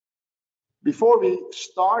Before we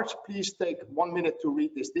start, please take 1 minute to read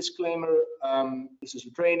this disclaimer. This is a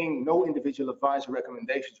training. No individual advice or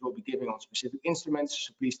recommendations will be given on specific instruments.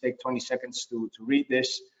 So please take 20 seconds to read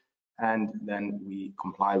this, and then we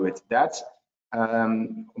comply with that.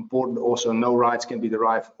 Important also, no rights can be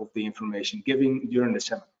derived of the information given during the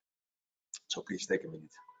seminar. So please take a minute.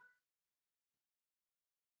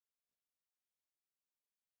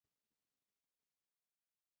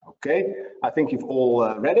 Okay, I think you've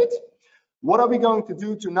all read it. What are we going to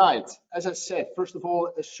do tonight? As I said, first of all,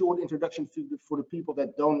 a short introduction for the people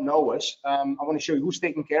that don't know us. I want to show you who's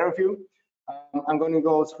taking care of you. I'm going to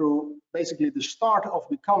go through basically the start of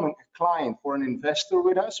becoming a client or an investor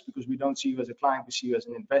with us, because we don't see you as a client, we see you as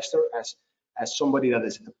an investor, as somebody that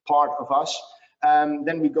is a part of us.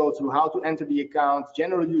 Then we go through how to enter the account,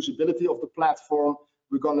 general usability of the platform.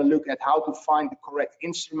 We're going to look at how to find the correct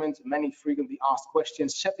instrument, many frequently asked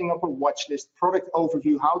questions, setting up a watch list, product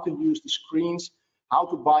overview, how to use the screens, how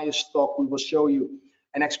to buy a stock. We will show you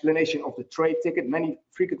an explanation of the trade ticket. Many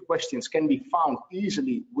frequent questions can be found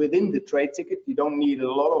easily within the trade ticket. You don't need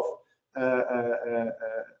a lot of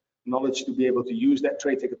knowledge to be able to use that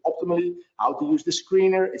trade ticket optimally. How to use the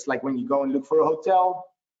screener. It's like when you go and look for a hotel.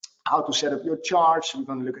 How to set up your charts. We're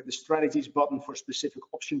going to look at the strategies button for specific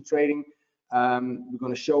option trading. We're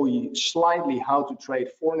going to show you slightly how to trade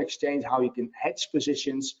foreign exchange, how you can hedge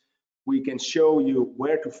positions. We can show you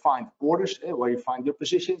where to find orders, where you find your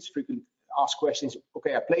positions. Frequently asked questions.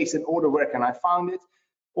 Okay, I placed an order, where can I find it?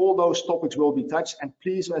 All those topics will be touched. And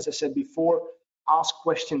please, as I said before, ask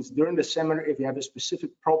questions during the seminar if you have a specific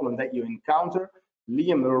problem that you encounter.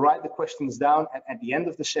 Liam will write the questions down, and at the end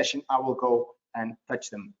of the session, I will go and touch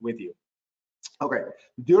them with you. Okay,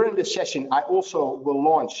 during the session, I also will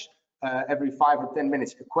launch every 5 or 10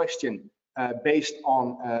 minutes a question based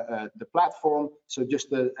on the platform. So just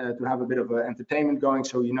to have a bit of entertainment going,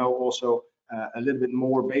 so you know also a little bit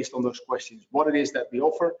more based on those questions what it is that we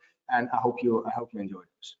offer, and I hope you enjoy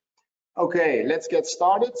those. Okay, let's get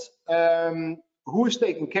started. Who is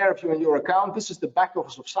taking care of you in your account? This is the back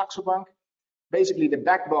office of Saxo Bank. Basically, the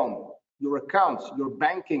backbone, your account, your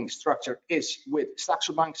banking structure is with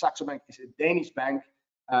Saxo Bank. Saxo Bank is a Danish bank.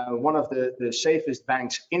 One of the safest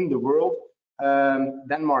banks in the world.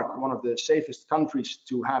 Denmark, one of the safest countries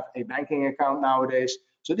to have a banking account nowadays.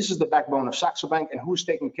 So this is the backbone of Saxo Bank, and who's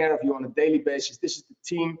taking care of you on a daily basis? This is the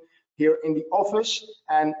team here in the office,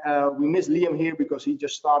 and we miss Liam here because he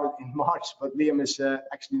just started in March, but Liam is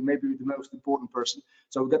actually maybe the most important person.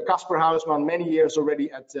 So we've got Casper Huisman, many years already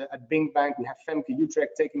at Bing Bank. We have Femke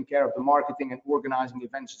Utrecht taking care of the marketing and organizing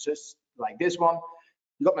events just like this one.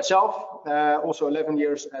 You got myself, also 11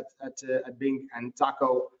 years at Bing, and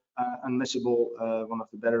Taco, unmissable, one of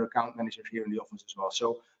the better account managers here in the office as well.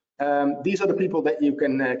 So these are the people that you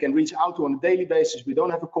can reach out to on a daily basis. We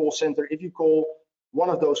don't have a call center. If you call, one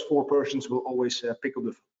of those 4 persons will always pick up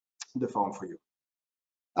the phone for you.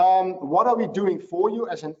 What are we doing for you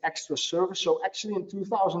as an extra service? So actually in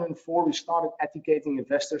 2004, we started educating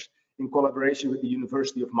investors in collaboration with the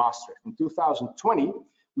University of Maastricht. In 2020,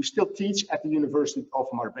 we still teach at the University of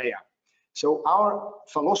Marbella. So our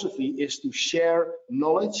philosophy is to share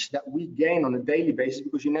knowledge that we gain on a daily basis,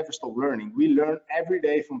 because you never stop learning. We learn every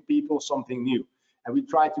day from people something new, and we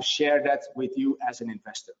try to share that with you as an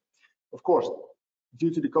investor. Of course,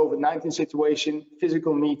 due to the COVID-19 situation,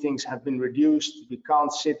 physical meetings have been reduced. We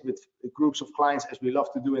can't sit with groups of clients as we love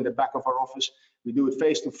to do in the back of our office. We do it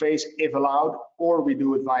face-to-face if allowed, or we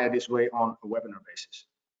do it via this way on a webinar basis.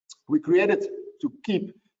 We created to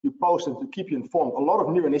keep you posted, to keep you informed, a lot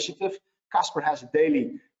of new initiatives. Casper has a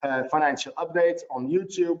daily financial update on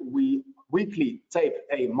YouTube. We weekly tape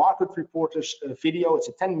a market reporters video. It's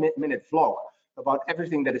a 10-minute vlog about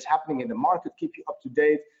everything that is happening in the market, keep you up to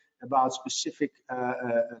date about specific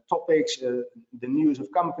topics, the news of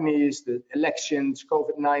companies, the elections,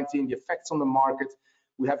 COVID-19, the effects on the market.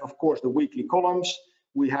 We have, of course, the weekly columns.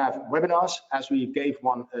 We have webinars, as we gave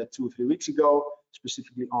one 2 or 3 weeks ago,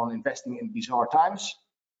 specifically on investing in bizarre times.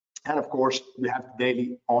 And of course, we have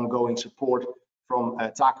daily ongoing support from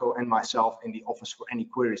Taco and myself in the office for any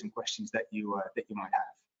queries and questions that you might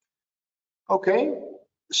have. Okay,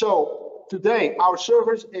 so today our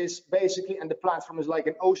service is basically, and the platform is like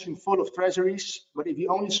an ocean full of treasuries, but if you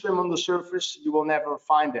only swim on the surface, you will never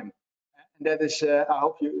find them. And that is, I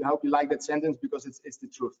hope you like that sentence, because it's the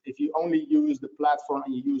truth. If you only use the platform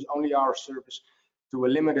and you use only our service to a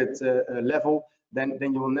limited level, then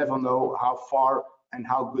you will never know how far and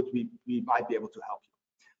how good we might be able to help you.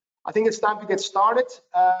 I think it's time to get started.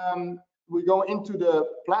 We go into the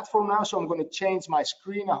platform now, so I'm going to change my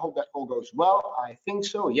screen. I hope that all goes well. I think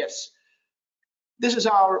so, yes. This is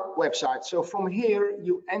our website. So from here,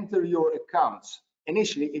 you enter your account.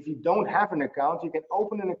 Initially, if you don't have an account, you can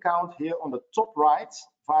open an account here on the top right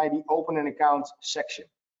via the open an account section.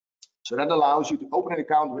 So that allows you to open an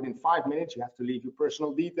account within 5 minutes. You have to leave your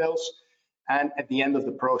personal details. And at the end of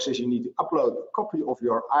the process, you need to upload a copy of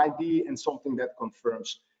your ID and something that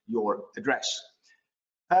confirms your address.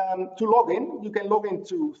 To log in, you can log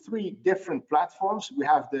into 3 different platforms. We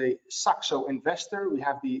have the Saxo Investor, we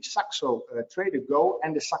have the SaxoTraderGo,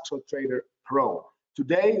 and the SaxoTrader Pro.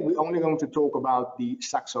 Today, we're only going to talk about the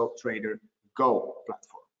SaxoTraderGo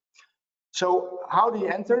platform. So how do you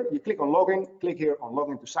enter? You click on login, click here on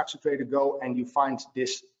login to SaxoTraderGo, and you find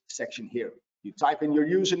this section here. You type in your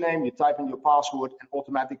username, you type in your password, and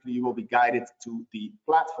automatically you will be guided to the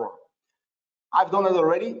platform. I've done it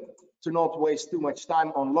already to not waste too much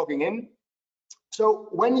time on logging in. So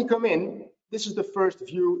when you come in, this is the first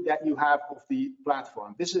view that you have of the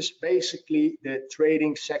platform. This is basically the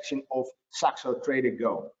trading section of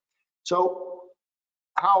SaxoTraderGo. So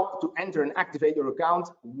how to enter and activate your account.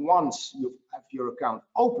 Once you have your account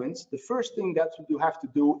opened, the first thing that you have to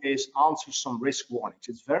do is answer some risk warnings.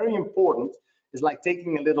 It's very important. It's like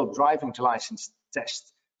taking a little driving license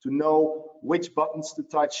test to know which buttons to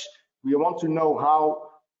touch. We want to know how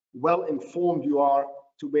well informed you are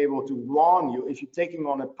to be able to warn you if you're taking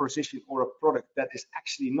on a position or a product that is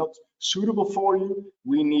actually not suitable for you.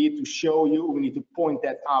 We need to show you, we need to point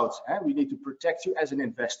that out. We need to protect you as an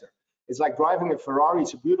investor. It's like driving a Ferrari.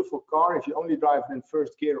 It's a beautiful car. If you only drive it in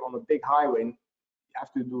first gear on a big highway, you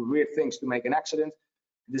have to do weird things to make an accident.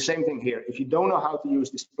 The same thing here. If you don't know how to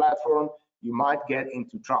use this platform, you might get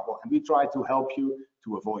into trouble, and we try to help you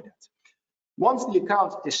to avoid that. Once the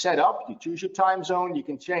account is set up, you choose your time zone. You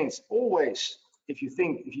can change always, if you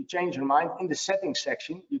change your mind, in the settings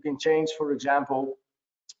section, you can change, for example,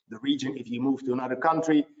 the region. If you move to another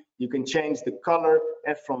country, you can change the color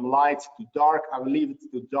from light to dark. I will leave it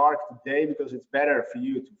to dark today because it's better for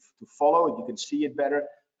you to follow it. You can see it better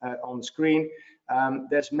on the screen.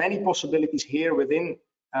 There's many possibilities here within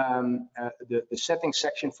the settings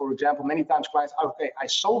section. For example, many times clients, okay, I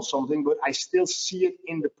sold something, but I still see it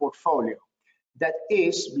in the portfolio. That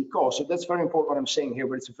is because, so that's very important what I'm saying here,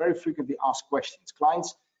 but it's a very frequently asked questions.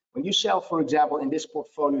 Clients, when you sell, for example, in this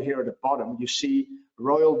portfolio here at the bottom, you see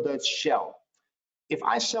Royal Dutch Shell. If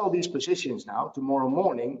I sell these positions now, tomorrow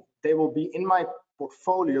morning, they will be in my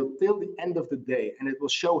portfolio till the end of the day, and it will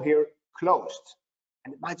show here closed.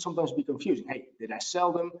 And it might sometimes be confusing. Hey, did I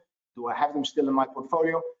sell them? Do I have them still in my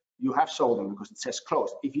portfolio? You have sold them because it says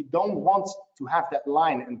closed. If you don't want to have that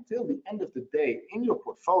line until the end of the day in your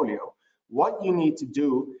portfolio, what you need to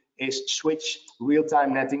do is switch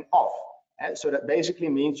real-time netting off. And so that basically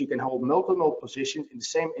means you can hold multiple positions in the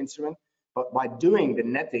same instrument, but by doing the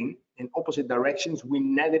netting in opposite directions, we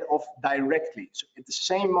net it off directly. So at the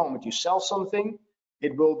same moment you sell something,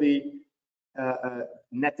 it will be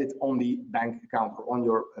netted on the bank account or on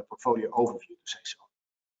your portfolio overview, to say so.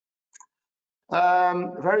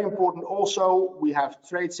 Very important also, we have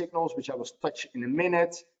trade signals, which I will touch in a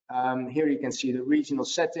minute. Here you can see the regional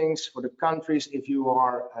settings for the countries. If you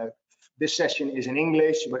are, this session is in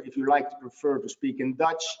English, but if you like to prefer to speak in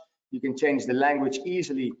Dutch, you can change the language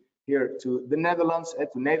easily here to the Netherlands,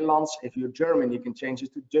 to Nederlands. If you're German, you can change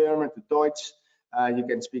it to German, to Deutsch. You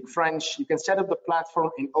can speak French. You can set up the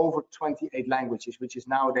platform in over 28 languages, which is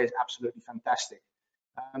nowadays absolutely fantastic.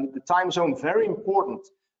 The time zone, very important.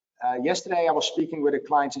 Yesterday I was speaking with a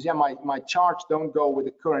client, says, yeah, my charts don't go with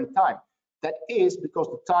the current time. That is because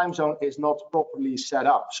the time zone is not properly set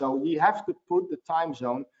up. So you have to put the time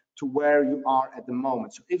zone to where you are at the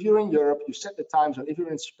moment. So if you're in Europe, you set the time zone. If you're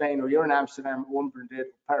in Spain or you're in Amsterdam or Madrid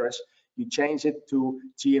or Paris, you change it to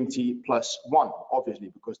GMT +1, obviously,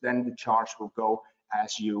 because then the charts will go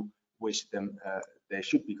as you wish them they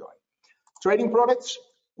should be going. Trading products.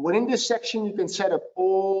 Within this section, you can set up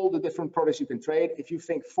all the different products you can trade. If you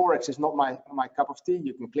think Forex is not my cup of tea,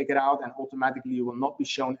 you can click it out and automatically you will not be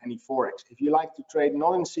shown any Forex. If you like to trade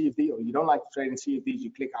not in CFD or you don't like to trade in CFDs,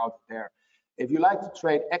 you click out there. If you like to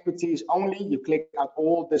trade equities only, you click out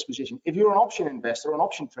all this position. If you're an option investor or an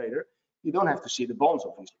option trader, you don't have to see the bonds,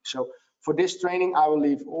 obviously. So for this training, I will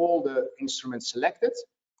leave all the instruments selected.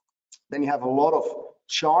 Then you have a lot of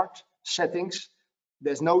chart settings.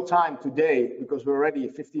 There's no time today, because we're already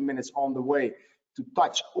 15 minutes on the way, to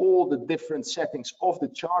touch all the different settings of the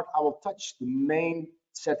chart. I will touch the main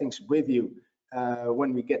settings with you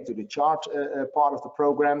when we get to the chart part of the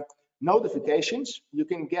program. Notifications, you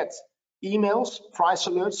can get emails, price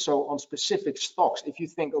alerts, so on specific stocks. If you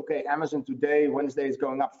think, okay, Amazon today, Wednesday is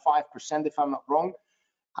going up 5%, if I'm not wrong,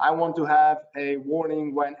 I want to have a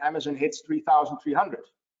warning when Amazon hits 3,300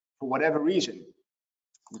 for whatever reason.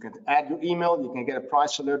 You can add your email, you can get a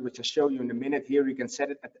price alert, which I'll show you in a minute. Here you can set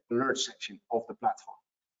it at the alert section of the platform.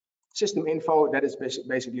 System info, that is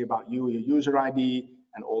basically about you, your user ID,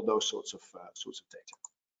 and all those sorts of data.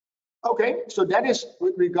 Okay, so that is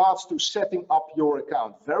with regards to setting up your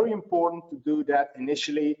account. Very important to do that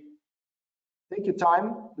initially. Take your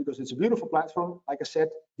time, because it's a beautiful platform. Like I said,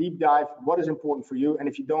 deep dive, what is important for you, and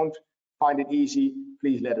if you don't find it easy,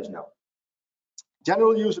 please let us know.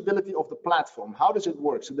 General usability of the platform, how does it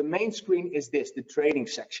work? So the main screen is this, the trading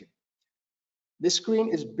section. This screen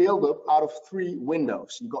is built up out of 3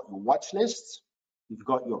 windows. You've got your watch lists, you've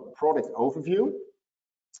got your product overview,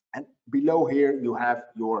 and below here you have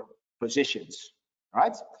your positions,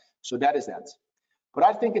 right? So that is that. But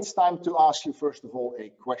I think it's time to ask you, first of all, a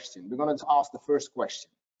question. We're going to ask the first question.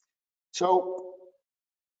 So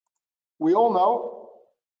we all know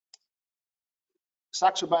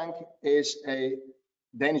Saxo Bank is a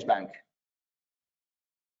Danish bank.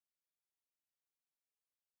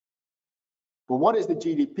 But what is the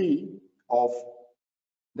GDP of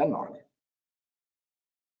Denmark?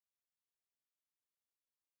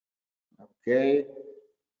 Okay.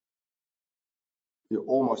 You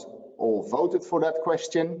almost all voted for that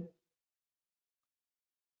question.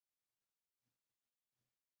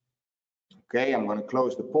 Okay, I'm going to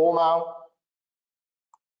close the poll now.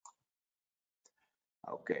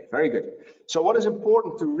 Okay, very good. So what is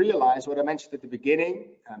important to realize, what I mentioned at the beginning,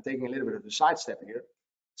 I'm taking a little bit of a sidestep here.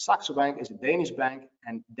 Saxo Bank is a Danish bank,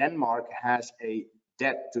 and Denmark has a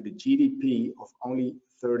debt to the GDP of only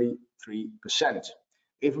 33%.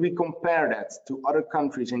 If we compare that to other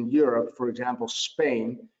countries in Europe, for example,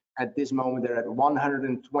 Spain, at this moment, they're at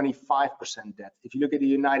 125% debt. If you look at the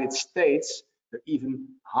United States, they're even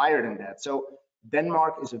higher than that. So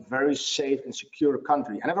Denmark is a very safe and secure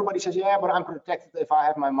country. And everybody says, yeah, but I'm protected if I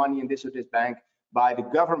have my money in this or this bank by the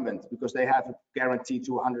government because they have a guarantee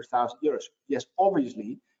to 100,000 euros. Yes,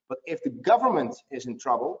 obviously, but if the government is in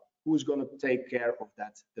trouble, who's going to take care of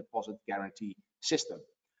that deposit guarantee system?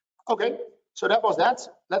 Okay, so that was that.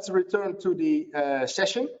 Let's return to the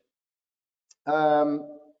session.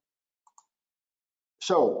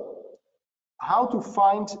 So how to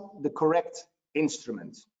find the correct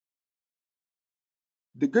instrument?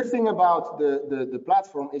 The good thing about the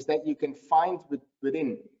platform is that you can find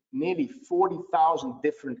within nearly 40,000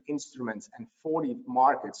 different instruments and 40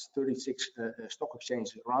 markets, 36 stock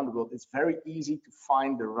exchanges around the world. It's very easy to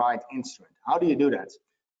find the right instrument. How do you do that?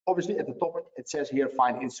 Obviously, at the top it says here,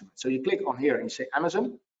 find instrument. So you click on here and you say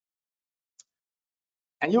Amazon.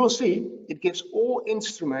 And you will see it gives all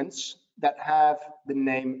instruments that have the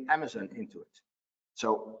name Amazon into it.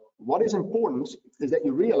 So what is important is that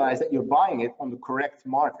you realize that you're buying it on the correct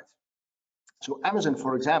market. So Amazon,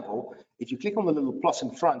 for example, if you click on the little plus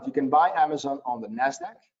in front, you can buy Amazon on the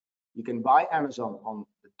NASDAQ, you can buy Amazon on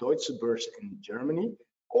the Deutsche Börse in Germany,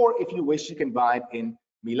 or if you wish, you can buy it in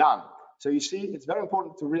Milan. So you see, it's very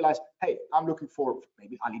important to realize, hey, I'm looking for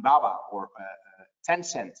maybe Alibaba or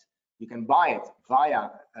Tencent. You can buy it via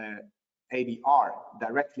ADR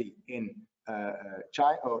directly in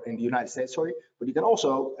China or in the United States, sorry, but you can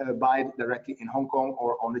also buy it directly in Hong Kong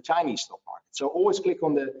or on the Chinese stock market. So always click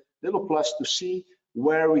on the little plus to see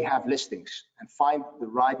where we have listings and find the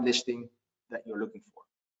right listing that you're looking for.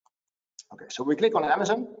 Okay, so we click on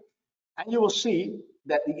Amazon and you will see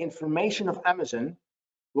that the information of Amazon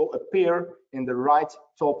will appear in the right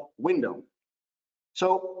top window.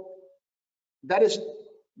 So that is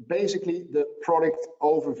basically the product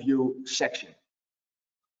overview section.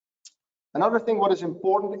 Another thing what is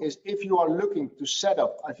important is if you are looking to set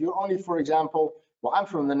up, if you're only, for example, well, I'm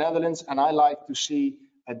from the Netherlands and I like to see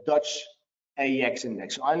a Dutch AEX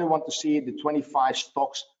index. So I only want to see the 25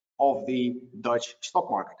 stocks of the Dutch stock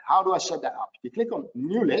market. How do I set that up? You click on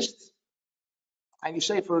new list and you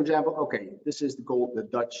say, for example, okay, this is called the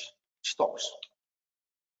Dutch stocks.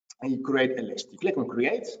 And you create a list. You click on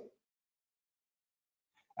create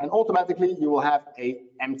and automatically you will have an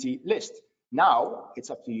empty list. Now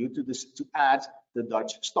it's up to you to add the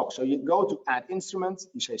Dutch stock. So you go to add instrument,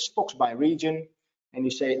 you say stocks by region, and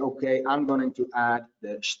you say, okay, I'm going to add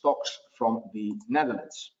the stocks from the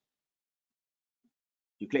Netherlands.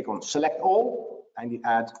 You click on select all and you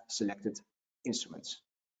add selected instruments.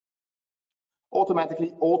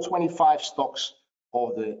 Automatically, all 25 stocks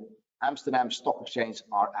of the Amsterdam Stock Exchange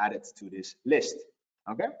are added to this list.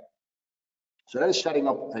 Okay, so that is setting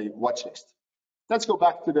up a watch list. Let's go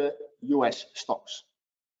back to the US stocks.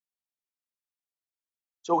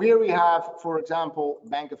 So here we have, for example,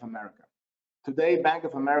 Bank of America. Today, Bank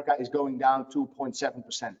of America is going down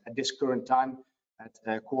 2.7% at this current time at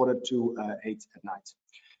 7:45 at night.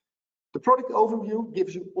 The product overview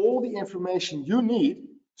gives you all the information you need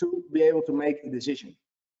to be able to make a decision.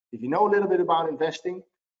 If you know a little bit about investing,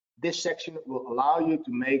 this section will allow you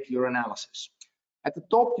to make your analysis. At the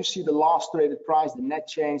top, you see the last traded price, the net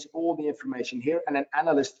change, all the information here, and an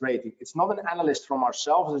analyst rating. It's not an analyst from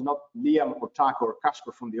ourselves. It's not Liam or Taco or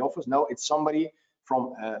Casper from the office. No, it's somebody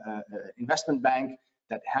from an investment bank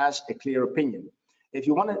that has a clear opinion. If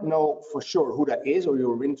you want to know for sure who that is, or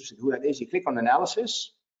you're interested who that is, you click on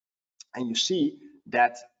analysis, and you see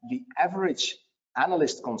that the average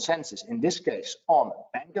analyst consensus, in this case on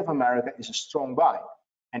Bank of America, is a strong buy.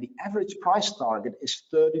 And the average price target is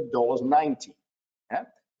 $30.90. Yeah?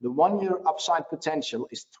 The 1-year upside potential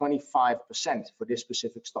is 25% for this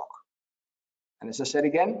specific stock. And as I said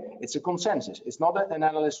again, it's a consensus. It's not an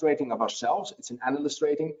analyst rating of ourselves. It's an analyst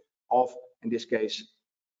rating of, in this case,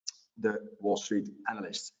 the Wall Street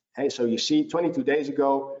analysts. Okay, so you see 22 days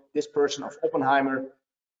ago, this person of Oppenheimer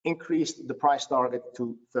increased the price target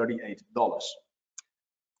to $38.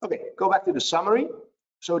 Okay, go back to the summary.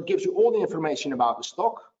 So it gives you all the information about the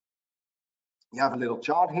stock. You have a little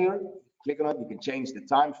chart here. Click on it, you can change the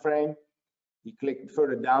time frame. You click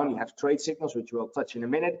further down, you have trade signals, which we'll touch in a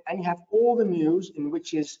minute, and you have all the news in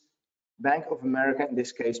which is Bank of America, in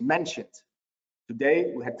this case, mentioned.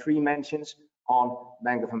 Today, we had 3 mentions on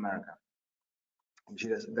Bank of America. You see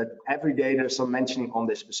that every day there's some mentioning on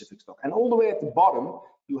this specific stock. And all the way at the bottom,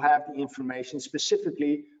 you have the information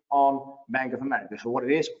specifically on Bank of America. So what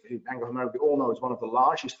it is, Bank of America, we all know, is one of the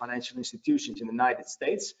largest financial institutions in the United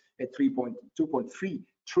States at 2.3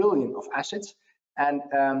 trillion of assets and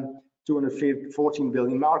 214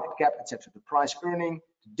 billion market cap, etc. The price earning,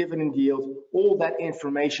 the dividend yield, all that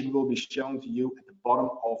information will be shown to you at the bottom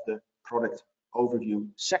of the product overview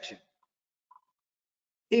section.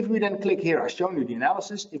 If we then click here, I've shown you the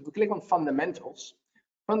analysis. If we click on fundamentals,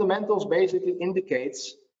 fundamentals basically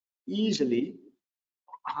indicates easily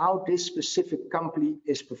how this specific company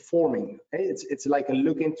is performing. Okay? It's like a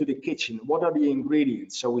look into the kitchen. What are the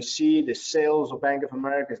ingredients? So we see the sales of Bank of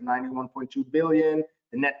America is 91.2 billion,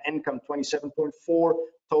 the net income 27.4,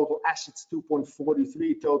 total assets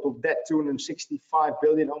 2.43, total debt 265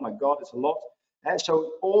 billion. Oh my God, it's a lot. And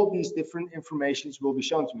so all these different informations will be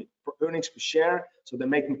shown to me. Earnings per share, so they're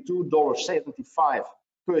making $2.75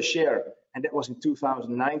 per share, and that was in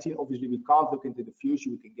 2019. Obviously, we can't look into the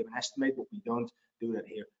future. We can give an estimate, but we don't do that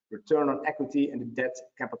here. Return on equity and the debt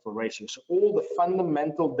capital ratio. So all the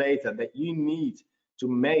fundamental data that you need to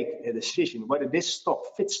make a decision whether this stock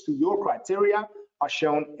fits to your criteria are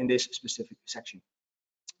shown in this specific section.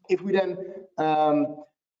 If we then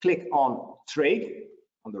click on trade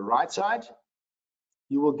on the right side,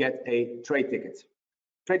 you will get a trade ticket.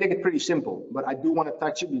 Trade ticket, pretty simple, but I do want to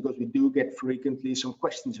touch it because we do get frequently some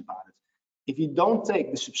questions about it. If you don't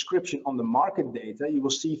take the subscription on the market data, you will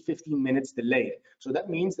see 15 minutes delayed. So that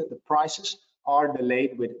means that the prices are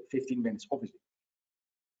delayed with 15 minutes, obviously.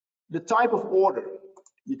 The type of order,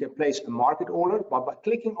 you can place a market order, but by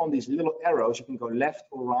clicking on these little arrows, you can go left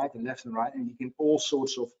or right and left and right, and you can all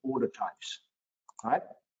sorts of order types. All right?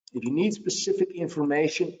 If you need specific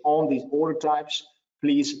information on these order types,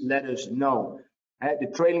 please let us know.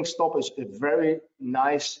 The trailing stop is a very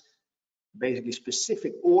nice, basically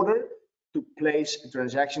specific order to place a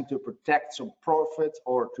transaction to protect some profit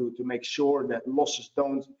or to make sure that losses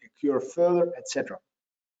don't occur further, etc.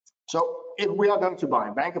 So if we are going to buy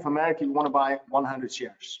Bank of America, you want to buy 100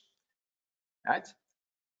 shares, right?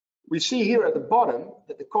 We see here at the bottom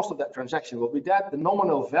that the cost of that transaction will be that. The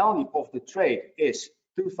nominal value of the trade is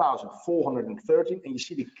 2,413, and you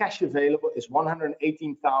see the cash available is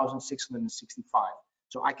 118,665.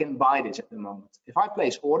 So I can buy this at the moment. If I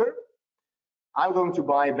place order, I'm going to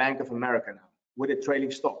buy Bank of America now with a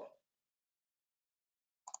trailing stop.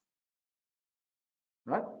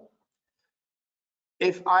 Right?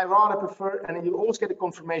 If I rather prefer, and you always get a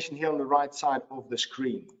confirmation here on the right side of the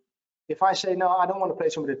screen. If I say, no, I don't want to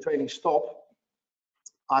place them with a trailing stop,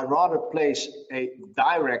 I'd rather place a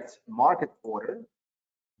direct market order,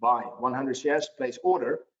 buy 100 shares, place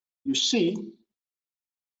order, you see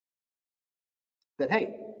that,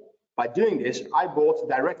 hey, by doing this, I bought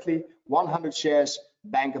directly 100 shares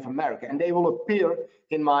Bank of America, and they will appear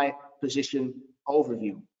in my position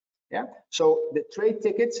overview. Yeah. So the trade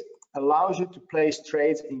ticket allows you to place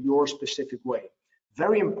trades in your specific way.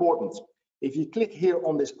 Very important. If you click here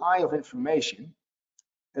on this eye of information,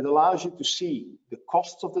 it allows you to see the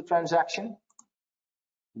costs of the transaction.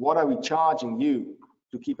 What are we charging you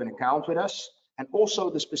to keep an account with us? And also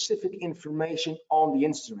the specific information on the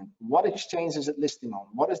instrument. What exchange is it listing on?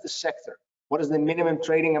 What is the sector? What is the minimum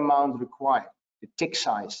trading amount required? The tick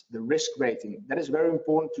size, the risk rating. That is very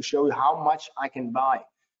important to show you how much I can buy.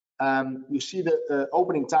 you see the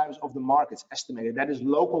opening times of the markets estimated. That is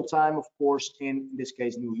local time, of course, in this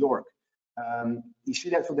case, New York. You see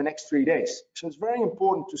that for the next 3 days. So it's very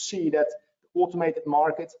important to see that the automated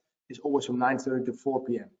market is always from 9:30 to 4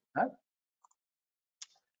 p.m. Huh?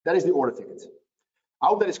 That is the order ticket. I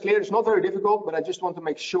hope that is clear. It's not very difficult, but I just want to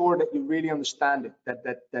make sure that you really understand it,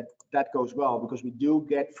 that goes well, because we do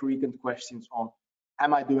get frequent questions on,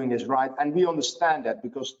 am I doing this right? And we understand that,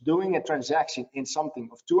 because doing a transaction in something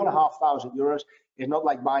of 2,500 euros is not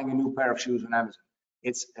like buying a new pair of shoes on Amazon.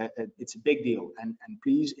 It's a big deal. And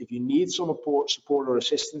please, if you need some support or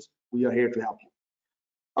assistance, we are here to help you.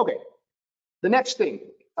 Okay, the next thing,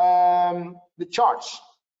 the charts.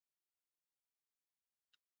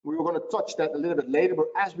 We were going to touch that a little bit later, but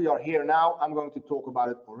as we are here now, I'm going to talk about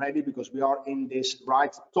it already, because we are in this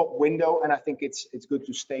right top window, and I think it's good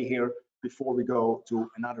to stay here before we go to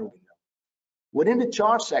another window. Within the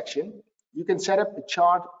chart section, you can set up the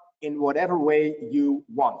chart in whatever way you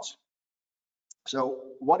want. So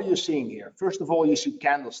what are you seeing here? First of all, you see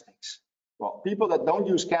candlesticks. Well, people that don't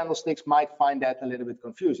use candlesticks might find that a little bit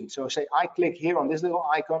confusing. So say I click here on this little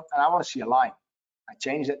icon and I want to see a line. I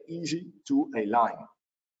change that easy to a line.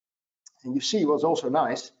 And you see what's also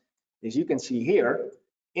nice is you can see here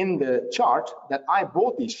in the chart that I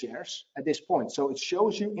bought these shares at this point. So it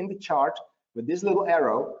shows you in the chart with this little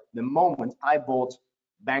arrow the moment I bought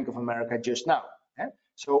Bank of America just now. Okay?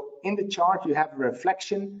 So in the chart you have a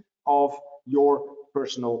reflection of your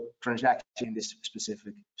personal transaction in this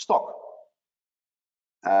specific stock.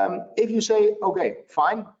 If you say, okay,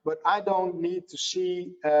 fine, but I don't need to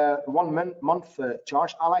see 1 month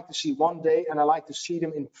charts. I like to see 1 day, and I like to see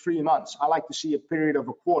them in 3 months. I like to see a period of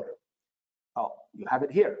a quarter. Well, you have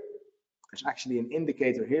it here. There's actually an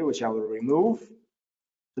indicator here, which I will remove.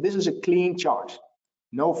 So this is a clean chart.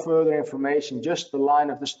 No further information, just the line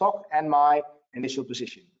of the stock and my initial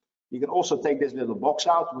position. You can also take this little box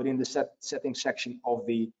out within the settings section of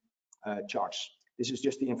the charts. This is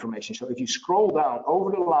just the information. So if you scroll down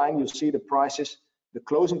over the line, you'll see the prices, the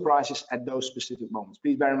closing prices at those specific moments.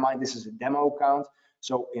 Please bear in mind, this is a demo account.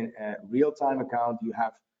 So in a real-time account, you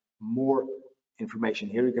have more information.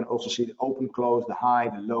 Here you can also see the open, close, the high,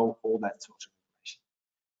 the low, all that sorts of information.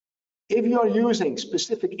 If you are using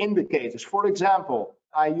specific indicators, for example,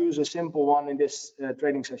 I use a simple one in this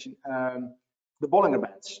trading session, the Bollinger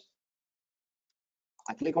Bands.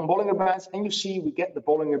 I click on Bollinger Bands and you see we get the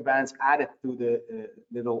Bollinger Bands added to the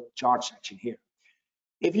little chart section here.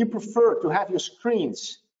 If you prefer to have your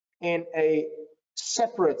screens in a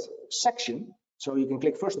separate section, so you can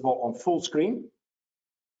click first of all on full screen,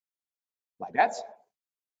 like that.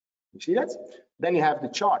 You see that? Then you have the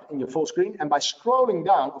chart in your full screen, and by scrolling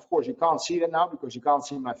down, of course you can't see that now because you can't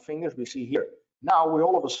see my fingers, we see here. Now we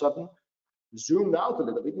all of a sudden zoomed out a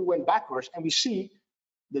little bit, we went backwards and we see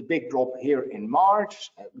the big drop here in March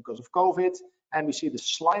because of COVID, and we see the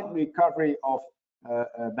slight recovery of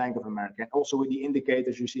Bank of America. And also with the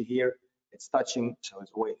indicators you see here, it's touching, so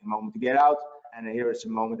it's wait a moment to get out, and here is a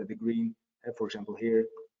moment at the green, for example here,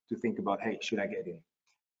 to think about, hey, should I get in?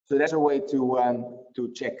 So that's a way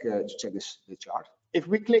to check the chart. If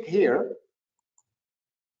we click here,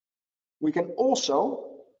 we can also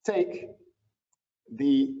take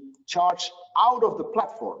the charts out of the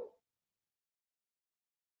platform.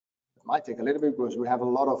 It might take a little bit because we have a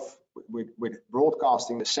lot of with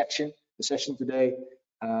broadcasting the session today.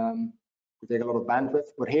 We take a lot of bandwidth,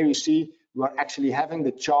 but here you see we are actually having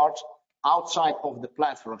the chart outside of the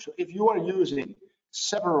platform. So if you are using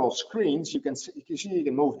several screens, you can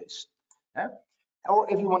move this. Yeah?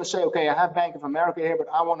 Or if you want to say, okay, I have Bank of America here, but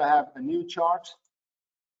I want to have a new chart.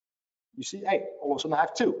 You see, hey, all of a sudden I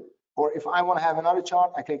have 2. Or if I want to have another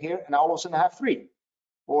chart, I click here and all of a sudden I have 3.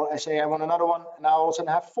 Or I say I want another one, and now all of a sudden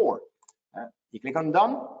I have 4. You click on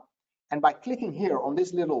done, and by clicking here on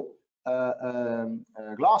this little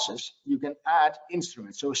glasses, you can add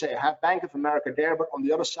instruments. So say I have Bank of America there, but on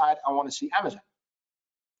the other side I want to see Amazon.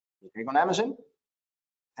 You click on Amazon,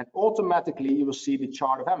 and automatically you will see the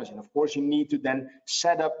chart of Amazon. Of course, you need to then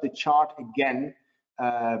set up the chart again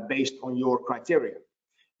based on your criteria.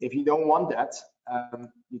 If you don't want that,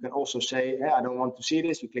 you can also say, hey, I don't want to see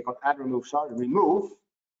this. You click on add, remove, sorry, remove,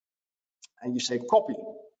 and you say copy.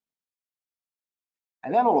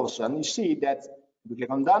 And then all of a sudden you see that if you click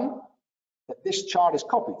on done, that this chart is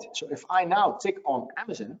copied. So if I now tick on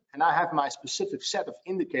Amazon and I have my specific set of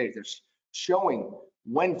indicators showing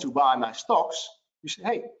when to buy my stocks, you say,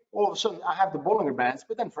 hey, all of a sudden I have the Bollinger Bands,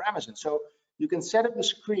 but then for Amazon. So you can set up the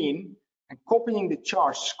screen and copying the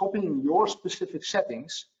charts, copying your specific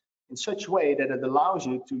settings in such a way that it allows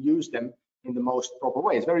you to use them in the most proper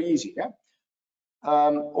way. It's very easy. Yeah?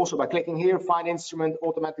 Also by clicking here, find instrument,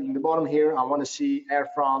 automatically in the bottom here, I want to see Air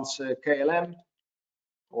France KLM,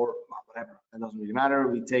 or whatever, that doesn't really matter.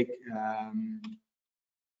 We take,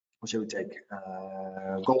 what shall we take?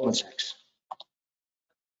 Goldman Sachs.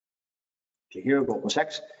 Click here, Goldman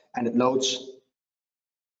Sachs, and it loads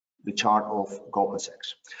the chart of Goldman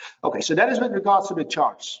Sachs. Okay, so that is with regards to the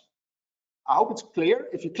charts. I hope it's clear.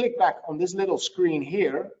 If you click back on this little screen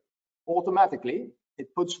here, automatically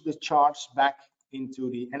it puts the charts back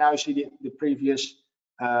into the, and now you see the previous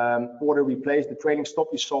order we placed, the trading stop.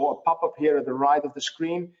 You saw a pop-up here at the right of the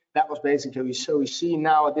screen. That was basically, so we see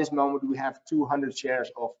now at this moment we have 200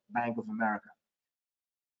 shares of Bank of America.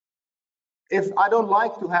 If I don't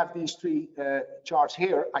like to have these three charts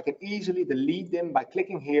here, I can easily delete them by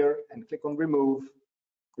clicking here and click on remove,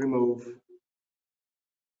 remove,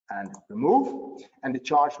 and remove, and the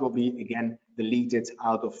charts will be again deleted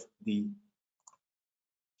out of the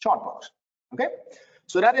chart box. Okay,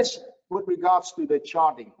 so that is with regards to the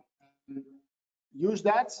charting. Use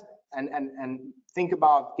that and think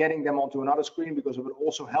about getting them onto another screen, because it will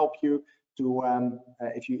also help you to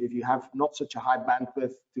if you have not such a high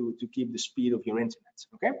bandwidth to keep the speed of your internet.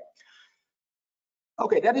 Okay.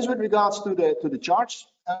 Okay, that is with regards to the charts.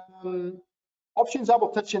 Options I will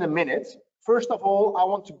touch in a minute. First of all, I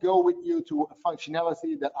want to go with you to a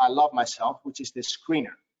functionality that I love myself, which is the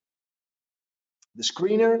screener. The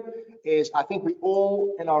screener is, I think we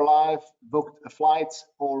all in our life booked a flight,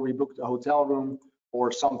 or we booked a hotel room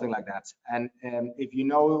or something like that. And if you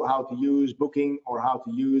know how to use Booking or how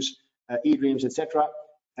to use eDreams, etc.,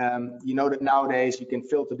 you know that nowadays you can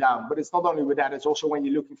filter down. But it's not only with that, it's also when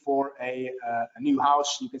you're looking for a new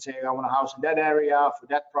house, you can say, I want a house in that area for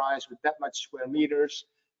that price with that much square meters,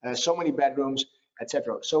 so many bedrooms,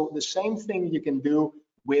 etc. So the same thing you can do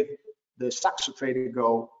with the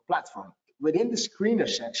SaxoTraderGo platform. Within the screener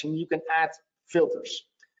section, you can add filters.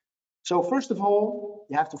 So first of all,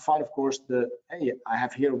 you have to find, of course, I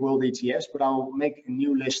have here World ETFs, but I'll make a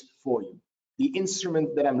new list for you. The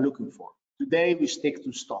instrument that I'm looking for. Today, we stick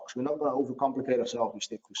to stocks. We're not going to overcomplicate ourselves. We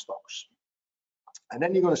stick to stocks. And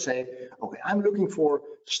then you're going to say, okay, I'm looking for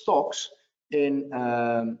stocks in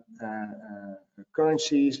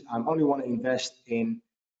currencies. I only want to invest in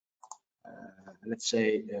let's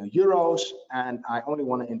say euros, and I only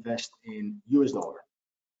want to invest in US dollar.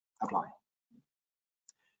 Apply.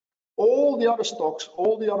 All the other stocks,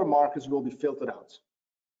 all the other markets will be filtered out.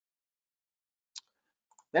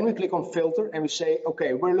 Then we click on filter and we say,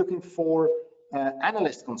 okay, we're looking for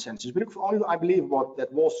analyst consensus. We look for only, I believe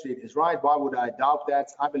that Wall Street is right. Why would I doubt that?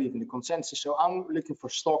 I believe in the consensus. So I'm looking for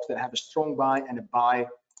stocks that have a strong buy and a buy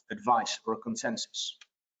advice or a consensus.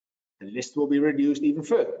 The list will be reduced even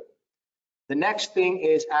further. The next thing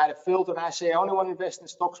is add a filter, and I say I only want to invest in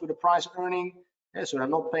stocks with a price earning. Yeah, so I'm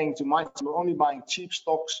not paying too much. I'm only buying cheap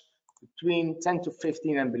stocks between 10 to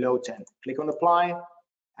 15 and below 10. Click on apply,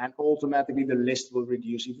 and automatically the list will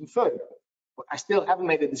reduce even further. But I still haven't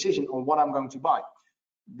made a decision on what I'm going to buy.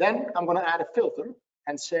 Then I'm going to add a filter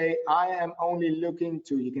and say I am only looking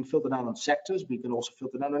to, you can filter down on sectors, but you can also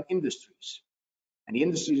filter down on industries. And the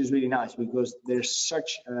industries is really nice because there's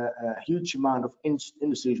such a huge amount of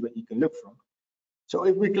industries that you can look from. So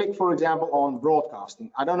if we click, for example, on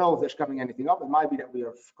broadcasting, I don't know if there's coming anything up. It might be that we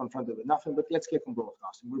are confronted with nothing, but let's click on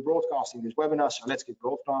broadcasting. We're broadcasting this webinar, so let's click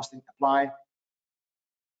broadcasting, apply.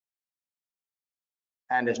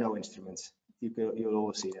 And there's no instruments. You'll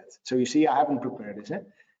always see that. So you see, I haven't prepared this.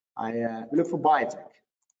 We look for biotech.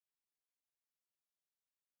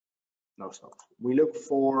 No stop. We look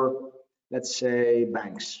for, let's say,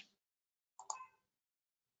 banks.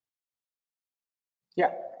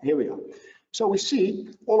 Yeah, here we are. So we see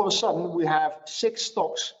all of a sudden we have 6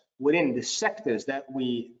 stocks within the sectors that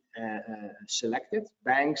we selected: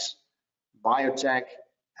 banks, biotech,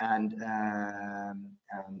 and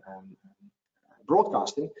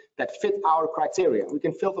broadcasting, that fit our criteria. We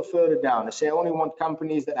can filter further down and say I only want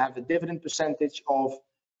companies that have a dividend percentage of,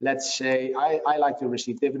 let's say, I like to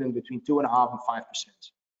receive dividend between 2.5% and 5%.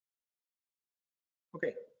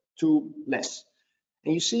 Okay, 2 less.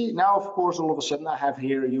 And you see now, of course, all of a sudden I have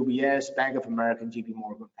here UBS, Bank of America, JP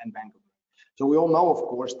Morgan, and Bank of America. So we all know, of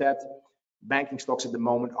course, that banking stocks at the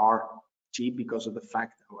moment are cheap because of the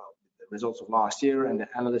fact, well, the results of last year and the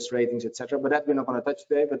analyst ratings, etc. But that we're not going to touch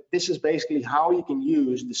today. But this is basically how you can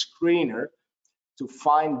use the screener to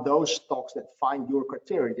find those stocks that find your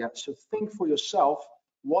criteria. So think for yourself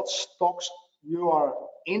what stocks you are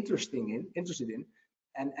interested in,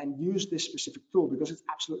 and use this specific tool, because it's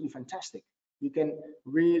absolutely fantastic. You can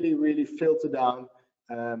really filter down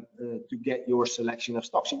to get your selection of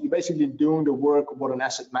stocks. You're basically doing the work of what an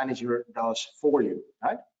asset manager does for you,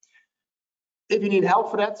 right? If you need help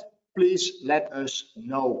for that, please let us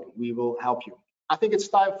know. We will help you. I think it's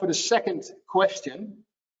time for the second question.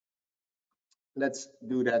 Let's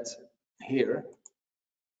do that here.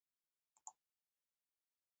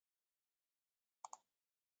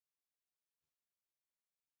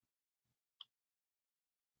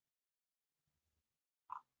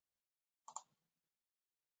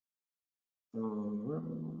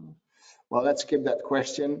 Well, let's skip that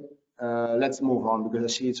question. Let's move on because I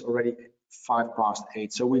see it's already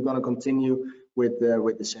 8:05. So we're going to continue with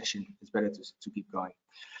the session. It's better to keep going.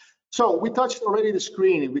 So we touched already the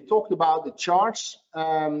screen. We talked about the charts.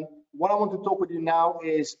 What I want to talk with you now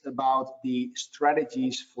is about the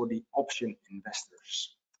strategies for the option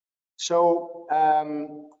investors. So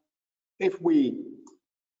if we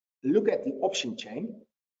look at the option chain,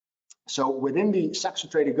 so within the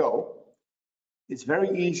SaxoTraderGo, it's very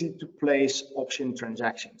easy to place option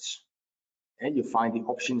transactions. And you find the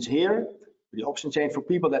options here, the option chain. For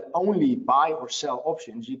people that only buy or sell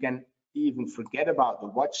options, you can even forget about the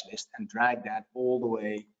watch list and drag that all the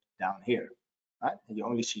way down here, right? And you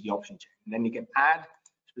only see the option chain. And then you can add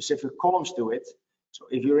specific columns to it. So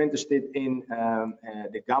if you're interested in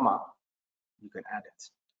the gamma, you can add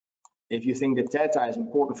it. If you think the theta is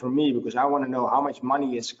important for me because I want to know how much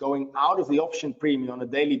money is going out of the option premium on a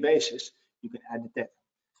daily basis, you can add the theta.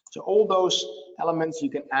 So all those elements you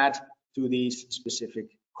can add to these specific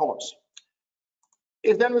columns.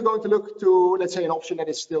 If then we're going to look to, let's say, an option that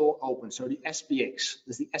is still open, so the SPX,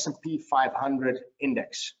 is the S&P 500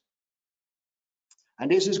 index. And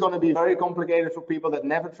this is going to be very complicated for people that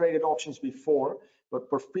never traded options before, but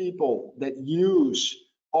for people that use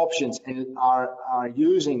options and are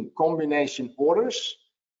using combination orders,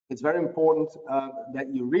 it's very important that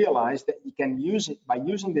you realize that you can use it by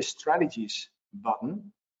using the strategies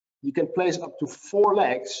button. You can place up to 4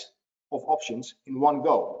 legs of options in one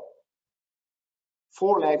go.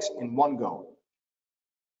 4 legs in one go.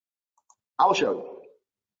 I'll show you.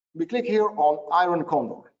 We click here on Iron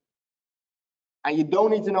Condor. And you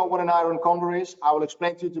don't need to know what an Iron Condor is. I will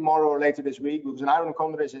explain to you tomorrow or later this week, because an Iron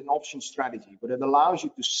Condor is an option strategy, but it allows you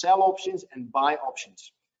to sell options and buy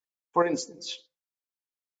options. For instance,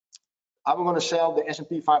 I'm going to sell the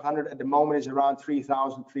S&P 500 at the moment is around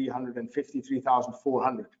 3,350,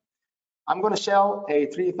 3,400. I'm going to sell a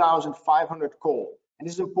 3,500 call. And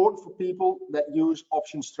this is important for people that use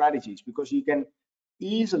option strategies because you can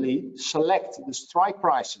easily select the strike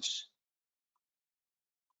prices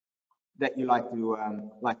that you like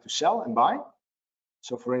to sell and buy.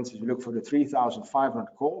 So for instance, you look for the 3,500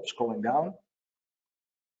 call, scrolling down.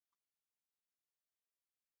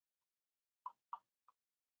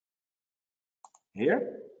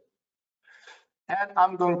 Here. And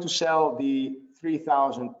I'm going to sell the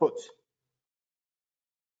 3,000 put.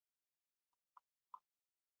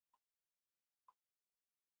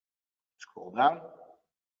 Scroll down.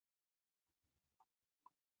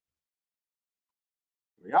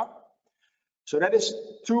 Here we are. So that is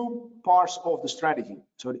 2 parts of the strategy.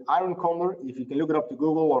 So the Iron Condor, if you can look it up to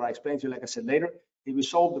Google, or I explain to you, like I said later, if we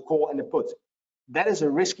solve the call and the put, that is a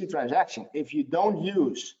risky transaction. If you don't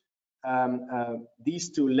use these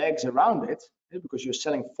 2 legs around it, because you're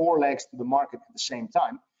selling 4 legs to the market at the same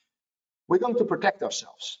time, we're going to protect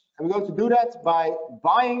ourselves. And we're going to do that by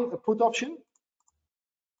buying a put option.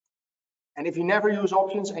 And if you never use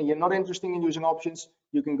options and you're not interested in using options,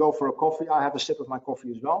 you can go for a coffee. I have a sip of my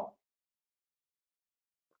coffee as well.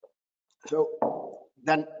 So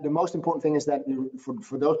then the most important thing is that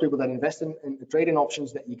for those people that invest in trade in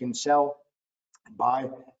options, that you can sell and buy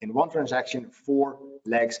in one transaction 4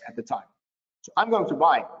 legs at the time. So I'm going to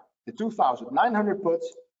buy the 2,900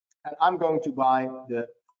 puts, and I'm going to buy the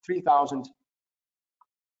 3,000 to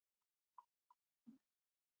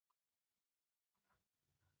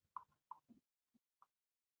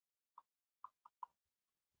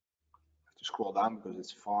scroll down because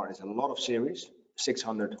it's a lot of series,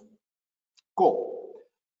 600 call.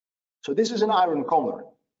 So this is an Iron Condor.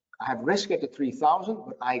 I have risk at the 3,000,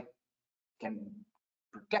 but I can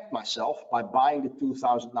protect myself by buying the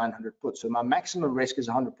 2,900 puts. So my maximum risk is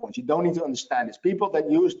 100 points. You don't need to understand this. People that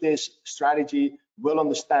use this strategy will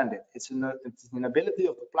understand it. It's an ability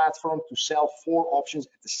of the platform to sell 4 options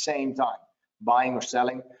at the same time, buying or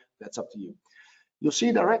selling. That's up to you. You'll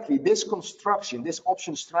see directly this construction, this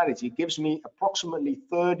option strategy gives me approximately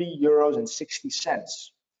 30 euros and 60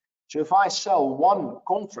 cents. So if I sell 1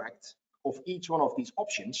 contract of each one of these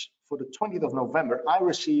options for the 20th of November, I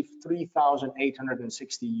receive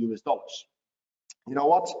 $3,860. You know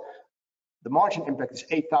what? The margin impact is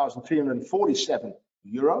 8,347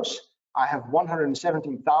 euros. I have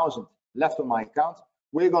 117,000 left on my account.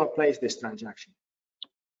 We're going to place this transaction.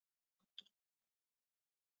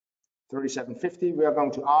 37.50 we are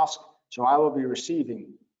going to ask. So I will be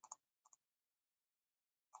receiving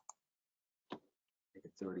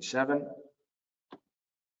 37.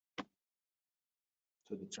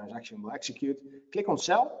 So the transaction will execute. Click on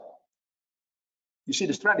sell. You see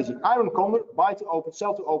the strategy: iron condor, buy to open,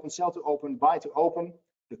 sell to open, sell to open, buy to open.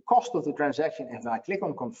 The cost of the transaction, if I click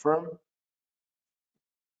on confirm,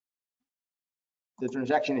 the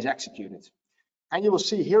transaction is executed. And you will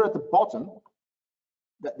see here at the bottom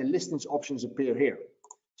that the listings options appear here.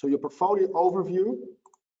 So your portfolio overview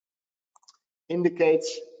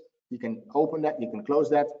indicates, you can open that, you can close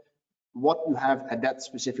that, what you have at that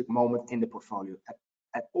specific moment in the portfolio.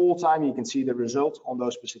 At all time, you can see the results on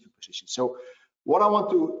those specific positions. So what I want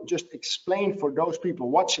to just explain for those people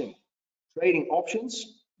watching trading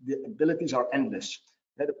options, the abilities are endless.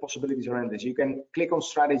 The possibilities are endless. You can click on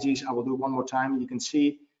strategies. I will do one more time. You can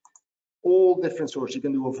see all different sources. You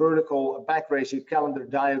can do a vertical, a back ratio, calendar,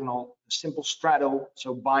 diagonal, a simple straddle.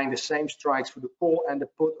 So buying the same strikes for the call and the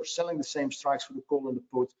put, or selling the same strikes for the call and the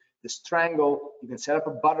put. The strangle, you can set up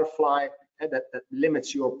a butterfly that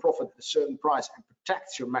limits your profit at a certain price and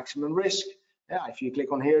protects your maximum risk. Yeah, if you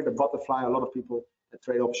click on here, the butterfly, a lot of people that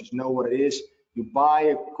trade options know what it is. You buy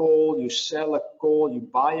a call, you sell a call, you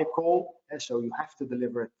buy a call. And so you have to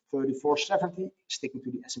deliver at 34.70, sticking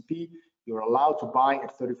to the S&P. You're allowed to buy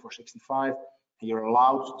at 34.65, and you're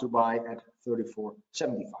allowed to buy at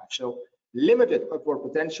 34.75. So limited upward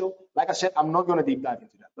potential. Like I said, I'm not going to deep dive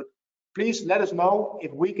into that, but please let us know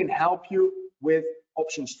if we can help you with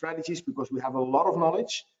option strategies, because we have a lot of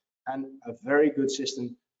knowledge and a very good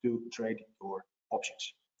system to trade your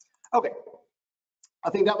options. Okay, I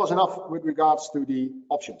think that was enough with regards to the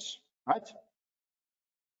options, right?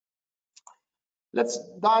 Let's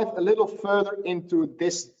dive a little further into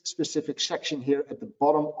this specific section here at the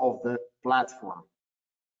bottom of the platform.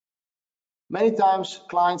 Many times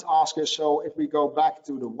clients ask us, so if we go back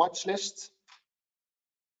to the watch list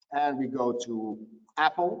and we go to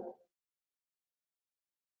Apple,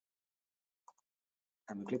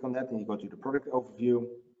 and we click on that, and you go to the product overview,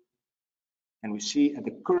 and we see at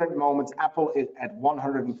the current moment Apple is at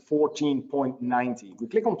 114.90. We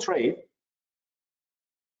click on trade,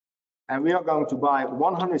 and we are going to buy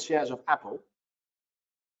 100 shares of Apple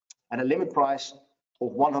at a limit price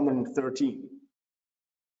of 113.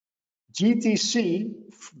 GTC,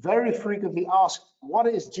 very frequently asked, what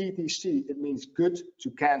is GTC? It means good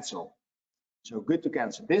to cancel. So good to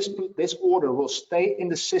cancel. This order will stay in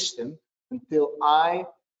the system until I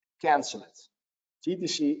cancel it.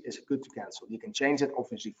 GTC is good to cancel. You can change it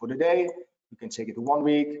obviously for the day. You can take it to 1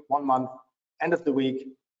 week, 1 month, end of the week,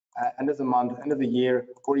 end of the month, end of the year,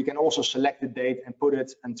 or you can also select the date and put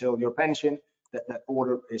it until your pension, that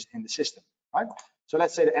order is in the system, right? So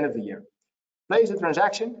let's say the end of the year. Place the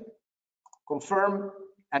transaction, confirm,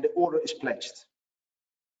 and the order is placed.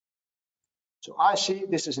 So I see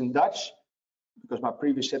this is in Dutch, because my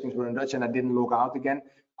previous settings were in Dutch and I didn't log out again.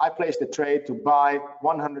 I placed the trade to buy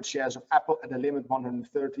 100 shares of Apple at a limit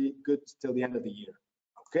 130, good till the end of the year.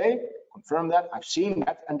 Okay, confirm that, I've seen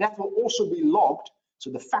that, and that will also be logged. So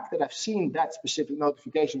the fact that I've seen that specific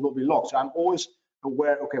notification will be logged. So I'm always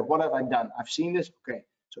aware, okay, what have I done? I've seen this, okay.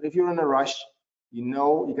 So if you're in a rush, you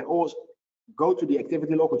know, you can always go to the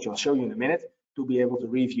activity log, which I'll show you in a minute, to be able to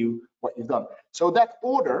review what you've done. So that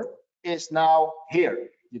order is now here.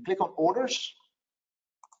 You click on orders,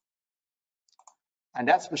 and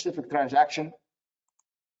that specific transaction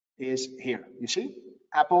is here. You see,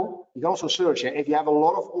 Apple. You can also search here. If you have a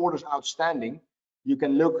lot of orders outstanding, you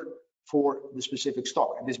can look for the specific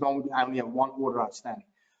stock. At this moment, I only have 1 order outstanding.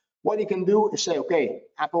 What you can do is say, okay,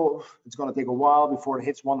 Apple, it's going to take a while before it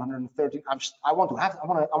hits 113. I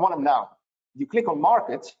want them now. You click on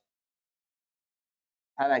market,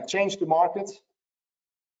 and I change the market.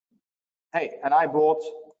 Hey, and I bought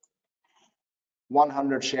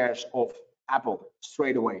 100 shares of Apple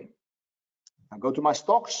straight away. I go to my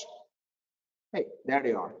stocks. Hey, there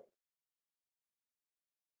they are.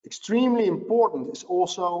 Extremely important is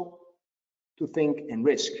also to think in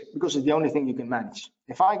risk, because it's the only thing you can manage.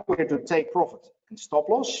 If I go here to take profit and stop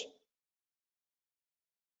loss,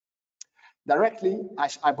 directly,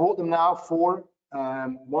 I bought them now for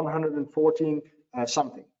 114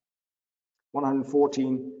 something,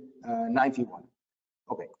 114.91.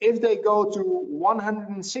 Okay, if they go to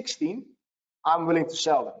 116, I'm willing to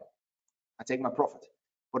sell them. I take my profit.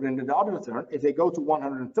 But in the other turn, if they go to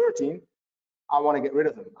 113, I want to get rid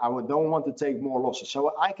of them. I don't want to take more losses.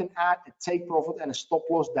 So I can add a take profit and a stop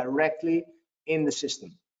loss directly in the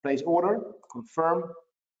system. Place order, confirm.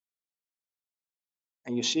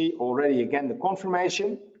 And you see already again the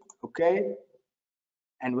confirmation. Okay.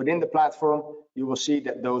 And within the platform, you will see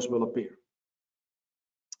that those will appear.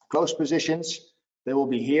 Close positions, they will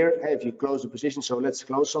be here if you close the position. So let's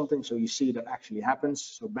close something so you see that actually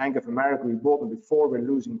happens. So Bank of America, we bought them before, we're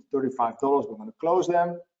losing $35. We're going to close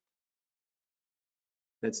them.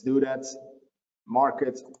 Let's do that.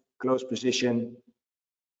 Market, close position.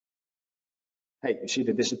 Hey, you see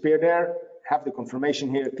the disappear there. Have the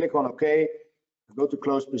confirmation here. Click on OK. Go to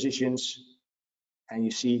close positions. And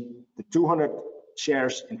you see the 200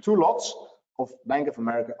 shares in 2 lots of Bank of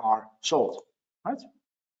America are sold. Right?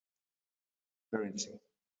 Very interesting.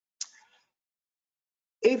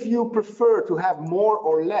 If you prefer to have more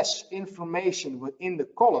or less information within the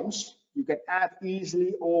columns, you can add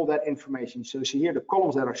easily all that information. So you see here the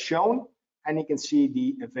columns that are shown, and you can see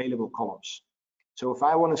the available columns. So if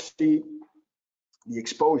I want to see the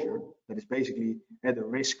exposure, that is basically the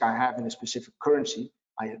risk I have in a specific currency,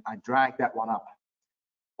 I drag that one up.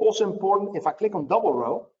 Also important, if I click on double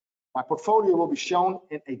row, my portfolio will be shown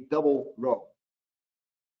in a double row.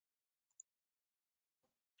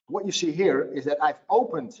 What you see here is that I've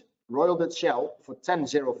opened Royal Dutch Shell for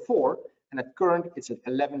 10.04, and at current it's at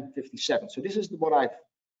 11.57. So this is what I've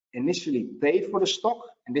initially paid for the stock,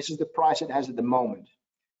 and this is the price it has at the moment.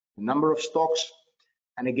 The number of stocks,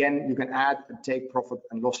 and again, you can add and take profit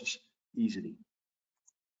and losses easily.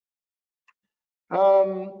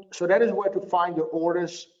 So that is where to find your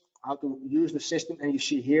orders, how to use the system, and you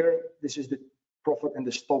see here, this is the profit and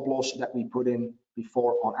the stop loss that we put in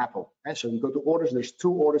before on Apple. And so you go to orders, there's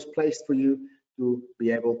 2 orders placed for you to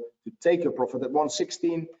be able to take your profit at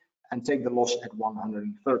 116 and take the loss at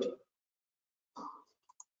 130.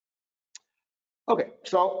 Okay,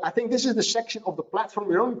 so I think this is the section of the platform.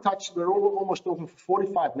 We're almost talking for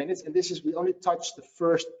 45 minutes, and we only touched the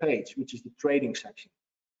first page, which is the trading section.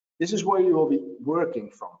 This is where you will be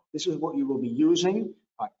working from. This is what you will be using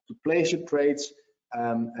to place your trades,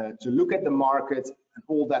 to look at the market and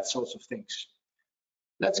all that sorts of things.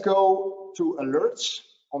 Let's go to alerts.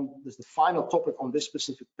 This is the final topic on this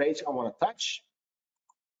specific page I want to touch.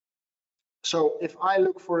 So if I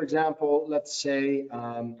look, for example, let's say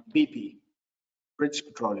BP, British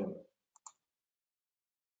Petroleum.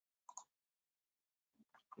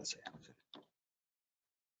 Let's say Amazon.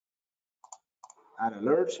 Add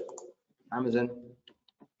alert, Amazon.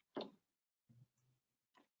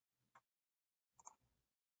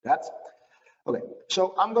 That. Okay,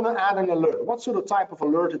 so I'm going to add an alert. What sort of type of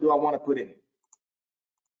alert do I want to put in?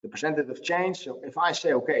 The percentage of change. So if I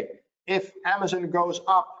say, okay, if Amazon goes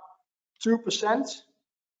up 2%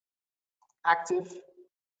 active,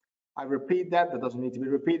 I repeat that doesn't need to be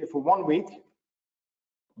repeated for 1 week,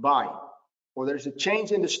 buy. Or there's a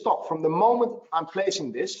change in the stock. From the moment I'm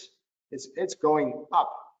placing this, it's going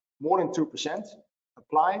up more than 2%,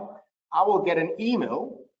 apply. I will get an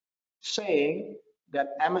email saying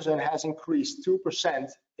that Amazon has increased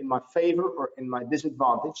 2% in my favor or in my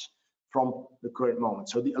disadvantage from the current moment.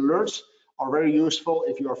 So the alerts are very useful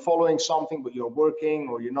if you are following something but you're working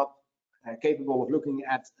or you're not capable of looking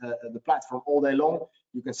at the platform all day long.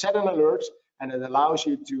 You can set an alert, and it allows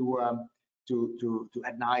you to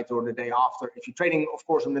at night or the day after. If you're trading, of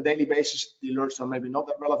course, on a daily basis, the alerts are maybe not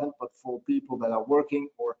that relevant, but for people that are working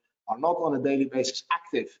or are not on a daily basis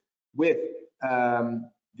active with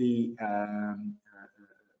the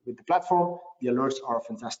platform, the alerts are a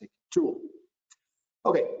fantastic tool.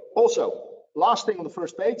 Okay, also, last thing on the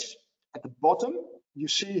first page, at the bottom, you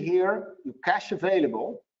see here your cash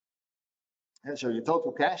available. And so your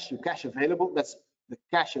total cash, your cash available, that's the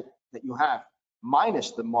cash that you have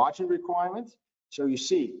minus the margin requirement. So you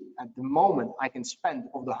see, at the moment, I can spend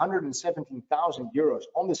of the 117,000 euros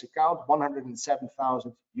on this account,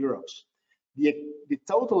 107,000 euros. The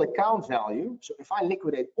total account value, so if I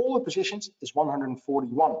liquidate all the positions, is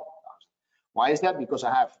 141,000. Why is that? Because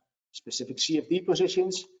I have specific CFD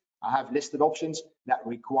positions, I have listed options that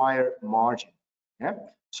require margin. Yeah,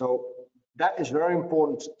 so that is very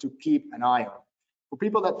important to keep an eye on. For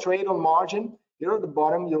people that trade on margin, here at the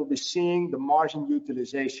bottom, you'll be seeing the margin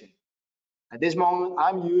utilization. At this moment,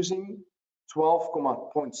 I'm using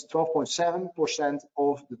 12.7%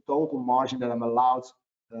 of the total margin that I'm allowed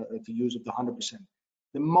to use of the 100%.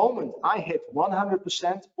 The moment I hit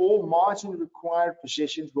 100%, all margin required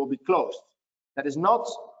positions will be closed. That is not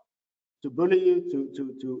to bully you,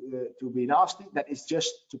 to be nasty. That is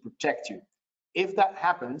just to protect you. If that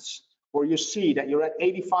happens, or you see that you're at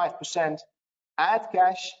 85%, add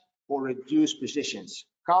cash or reduce positions.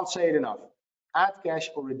 Can't say it enough. Add cash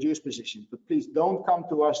or reduce positions, but please don't come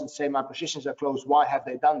to us and say my positions are closed. Why have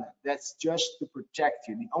they done that? That's just to protect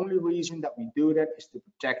you. The only reason that we do that is to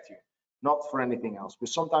protect you, not for anything else. But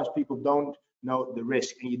sometimes people don't know the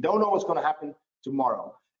risk, and you don't know what's going to happen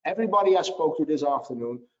tomorrow. Everybody I spoke to this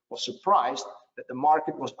afternoon was surprised that the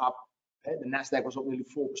market was up. The Nasdaq was up nearly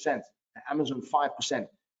 4%, Amazon 5%.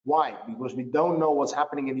 Why? Because we don't know what's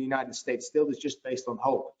happening in the United States. Still, it's just based on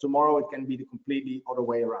hope. Tomorrow it can be the completely other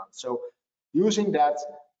way around. So using that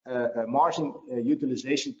margin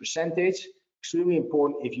utilization percentage, extremely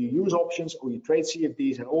important if you use options or you trade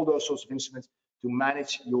CFDs and all those sorts of instruments to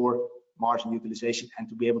manage your margin utilization and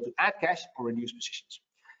to be able to add cash or reduce positions.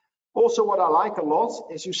 Also, what I like a lot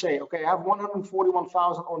is you say, okay, I have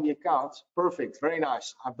 141,000 on the account. Perfect, very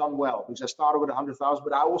nice. I've done well because I started with 100,000,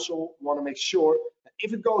 but I also want to make sure that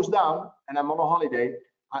if it goes down and I'm on a holiday,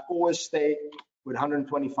 I always stay with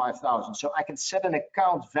 125,000. So I can set an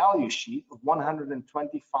account value sheet of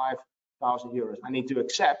 125,000 euros. I need to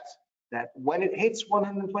accept that when it hits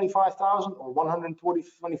 125,000 or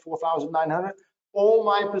 124,900, all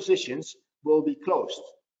my positions will be closed.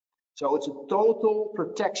 So it's a total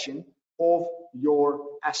protection of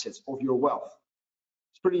your assets, of your wealth.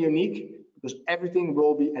 It's pretty unique because everything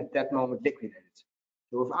will be at that moment liquidated.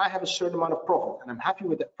 So if I have a certain amount of profit and I'm happy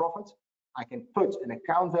with that profit, I can put an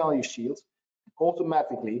account value shield.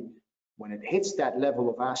 Automatically, when it hits that level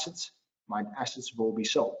of assets, my assets will be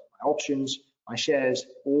sold. My options, my shares,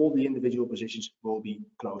 all the individual positions will be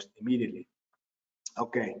closed immediately.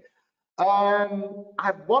 Okay. I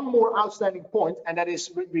have one more outstanding point, and that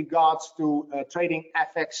is with regards to trading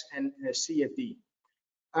FX and CFD.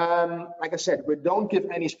 Like I said, we don't give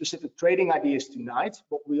any specific trading ideas tonight,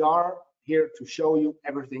 but we are here to show you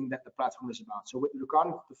everything that the platform is about. So with regard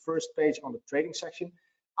to the first page on the trading section,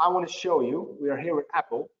 I want to show you, we are here with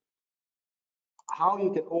Apple, how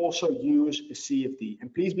you can also use a CFD.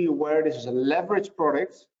 And please be aware, this is a leverage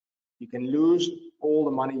product. You can lose all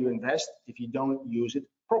the money you invest if you don't use it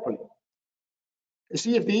properly. The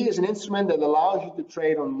CFD is an instrument that allows you to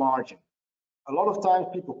trade on margin. A lot of times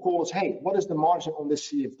people call us, hey, what is the margin on this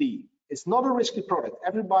CFD? It's not a risky product.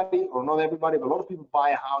 Everybody, or not everybody, but a lot of people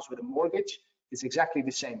buy a house with a mortgage. It's exactly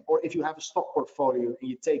the same. Or if you have a stock portfolio and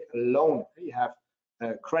you take a loan, you have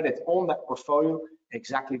credit on that portfolio,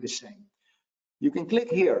 exactly the same. You can click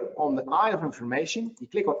here on the eye of information, you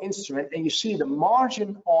click on instrument, and you see the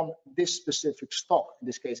margin on this specific stock, in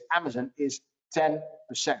this case Amazon, is 10%.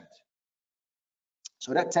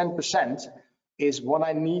 So that 10% is what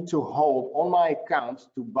I need to hold on my account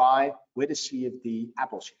to buy with a CFD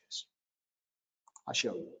Apple shares. I'll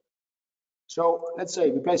show you. So let's say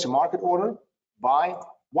we place a market order, buy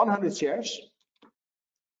 100 shares.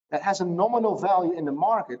 That has a nominal value in the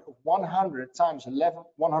market of 100 times 11,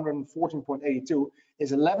 114.82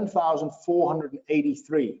 is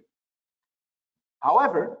 11,483.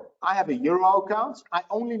 However, I have a euro account. I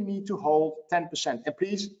only need to hold 10%. And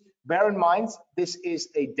please bear in mind, this is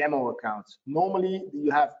a demo account. Normally,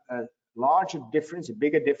 you have a larger difference, a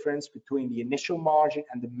bigger difference between the initial margin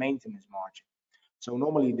and the maintenance margin. So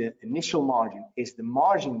normally the initial margin is the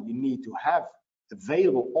margin you need to have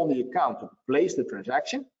available on the account to place the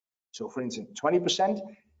transaction. So for instance, 20.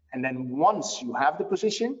 And then once you have the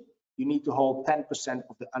position, you need to hold 10%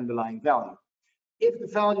 of the underlying value. If the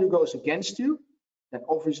value goes against you, then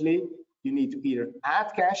obviously you need to either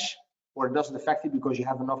add cash or it doesn't affect you because you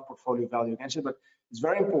have enough portfolio value against it. But it's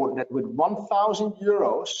very important that with 1,000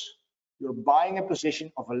 euros, you're buying a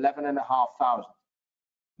position of 11,500.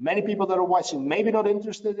 Many people that are watching may be not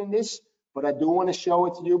interested in this, but I do want to show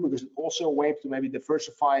it to you because it's also a way to maybe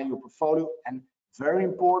diversify your portfolio. And very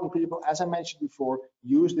important, people, as I mentioned before,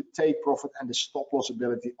 use the take profit and the stop loss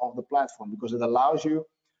ability of the platform because it allows you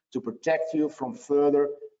to protect you from further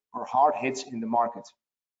or hard hits in the market.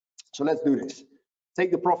 So let's do this.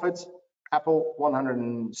 Take the profit, Apple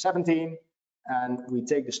 117, and we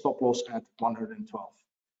take the stop loss at 112.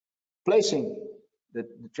 Placing the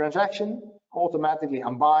transaction, automatically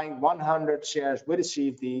I'm buying 100 shares with a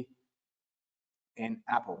CFD in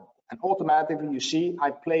Apple. And automatically you see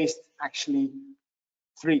I placed actually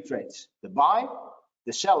 3 trades: the buy,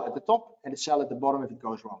 the sell at the top, and the sell at the bottom if it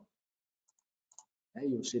goes wrong.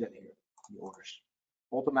 And you'll see that here, the orders.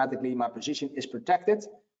 Automatically my position is protected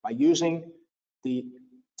by using the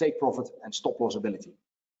take profit and stop loss ability.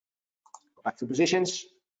 Go back to positions,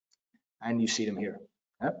 and you see them here.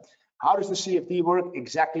 Yeah? How does the CFD work?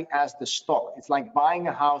 Exactly as the stock. It's like buying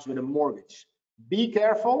a house with a mortgage. Be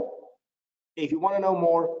careful. If you want to know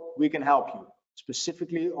more, we can help you,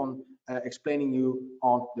 specifically on explaining you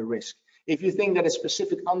on the risk. If you think that a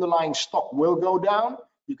specific underlying stock will go down,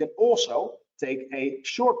 you can also take a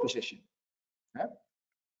short position. Yeah?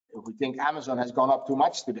 If we think Amazon has gone up too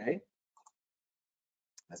much today,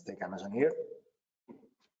 let's take Amazon here.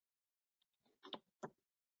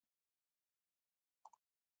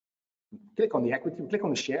 Click on the equity, click on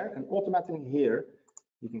the share, and automatically here,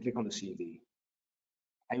 you can click on the CFD.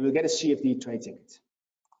 And you will get a CFD trade ticket.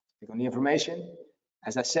 Click on the information.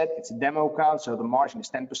 As I said, it's a demo account, so the margin is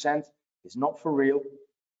 10%. It's not for real.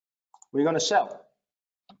 We're going to sell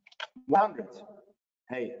 100.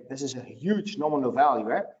 Hey, this is a huge nominal value.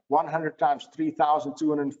 100 times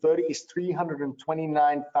 3,230 is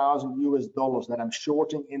 329,000 US dollars that I'm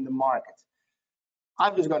shorting in the market.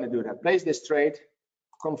 I'm just going to do that. Place this trade,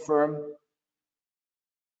 confirm.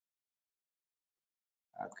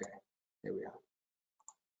 Okay, here we are.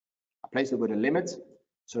 I placed it with a limit.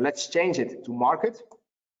 So let's change it to market,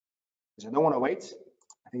 because I don't want to wait.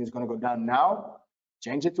 I think it's going to go down now.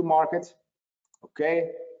 Change it to market.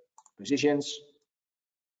 Okay, positions.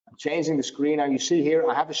 I'm changing the screen. Now you see here,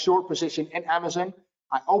 I have a short position in Amazon.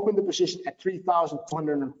 I opened the position at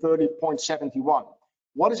 3,230.71.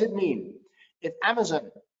 What does it mean? If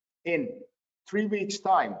Amazon in 3 weeks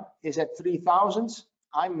time is at 3,000,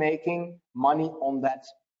 I'm making money on that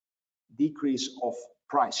decrease of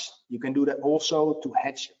price. You can do that also to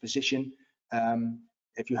hedge a position.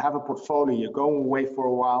 If you have a portfolio, you're going away for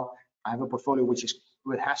a while. I have a portfolio which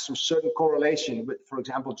has some certain correlation with, for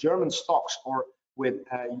example, German stocks or with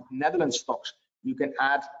Netherlands stocks. You can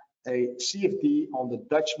add a CFD on the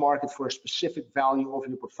Dutch market for a specific value of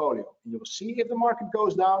your portfolio. And you will see if the market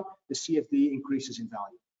goes down, the CFD increases in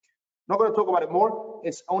value. Not going to talk about it more.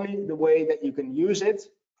 It's only the way that you can use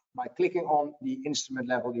it. By clicking on the instrument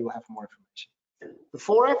level, you will have more information. The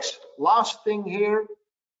Forex, last thing here.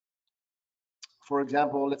 For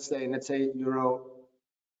example, let's say Euro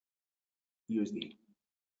USD.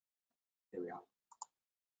 Here we are.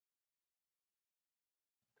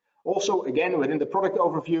 Also, again, within the product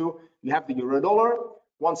overview, you have the euro dollar,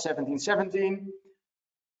 117.17.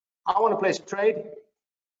 I want to place a trade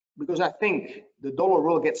because I think the dollar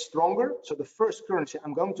will get stronger. So the first currency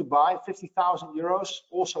I'm going to buy, 50,000 euros.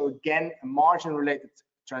 Also, again, a margin related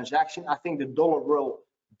transaction. I think the dollar will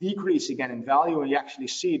decrease again in value, and you actually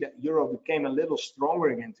see that euro became a little stronger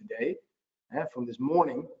again today. From this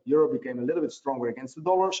morning, euro became a little bit stronger against the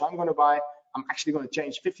dollar. So I'm actually going to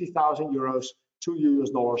change 50,000 euros to US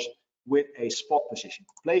dollars with a spot position.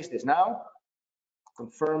 Place this now,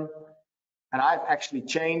 confirm, and I've actually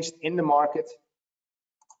changed in the market,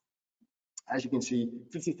 as you can see,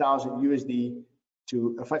 50,000 USD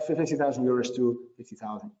to 50,000 euros to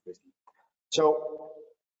 50,000 USD. So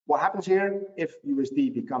what happens here, if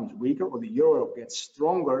USD becomes weaker or the euro gets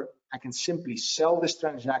stronger, I can simply sell this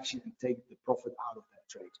transaction and take the profit out of that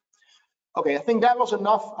trade. Okay, I think that was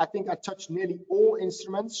enough. I think I touched nearly all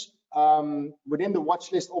instruments. Within the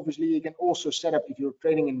watch list, obviously, you can also set up, if you're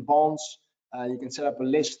trading in bonds, you can set up a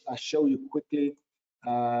list. I'll show you quickly.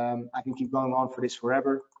 I can keep going on for this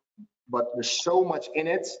forever, but there's so much in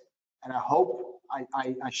it, and I hope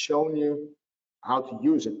I've shown you how to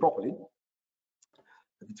use it properly.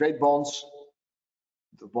 If you trade bonds,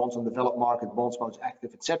 the bonds on developed market, bonds most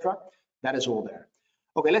active, etc., that is all there.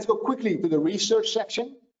 Okay, let's go quickly to the research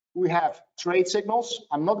section. We have trade signals.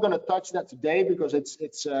 I'm not going to touch that today because it's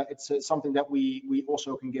something that we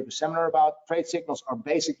also can give a seminar about. Trade signals are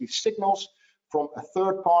basically signals from a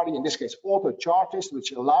third party, in this case auto chartist,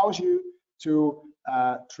 which allows you to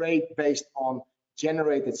trade based on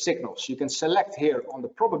generated signals. You can select here on the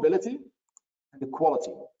probability and the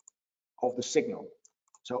quality of the signal.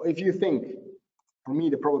 So if you think, for me,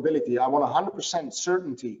 the probability, I want 100%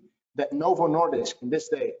 certainty that Novo Nordisk in this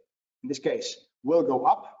case will go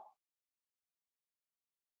up,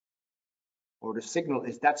 or the signal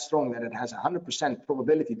is that strong that it has 100%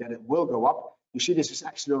 probability that it will go up. You see this is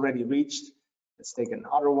actually already reached. Let's take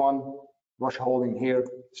another one. Rush holding here.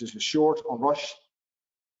 This is a short on Rush.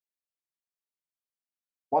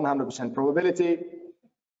 100% probability.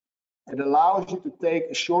 It allows you to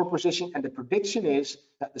take a short position, and the prediction is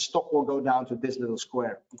that the stock will go down to this little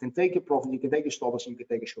square. You can take your profit, you can take your stop loss, you can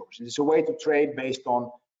take a short position. It's a way to trade based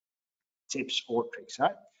on tips or tricks,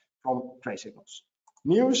 right? From trade signals.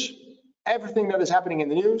 News. Everything that is happening in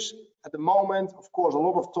the news at the moment, of course, a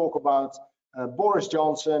lot of talk about Boris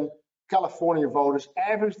Johnson, California voters,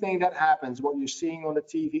 everything that happens, what you're seeing on the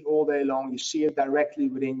TV all day long, you see it directly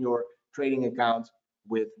within your trading account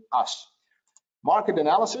with us. Market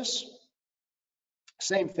analysis,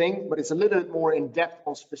 same thing, but it's a little bit more in depth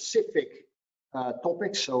on specific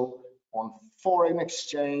topics. So on foreign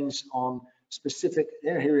exchange, on specific,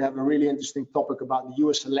 here we have a really interesting topic about the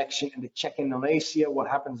US election and the check-in on Asia, what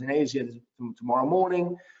happens in Asia tomorrow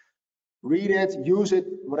morning. Read it, use it,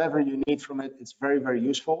 whatever you need from it. It's very, very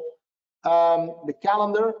useful. The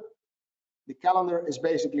calendar is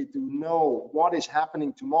basically to know what is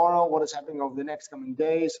happening tomorrow, what is happening over the next coming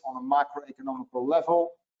days on a macroeconomical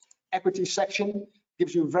level. equity section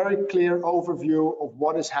gives you a very clear overview of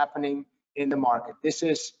what is happening in the market. This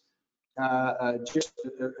is just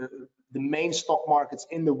the main stock markets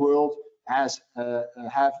in the world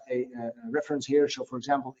have a reference here. So for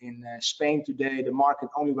example, in Spain today, the market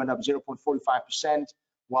only went up 0.45%,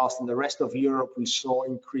 whilst in the rest of Europe, we saw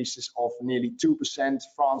increases of nearly 2%,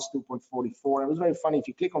 France 2.44. It was very funny. If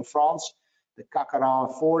you click on France, the CAC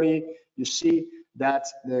around 40, you see that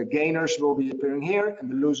the gainers will be appearing here and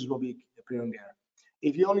the losers will be appearing there.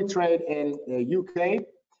 If you only trade in the UK,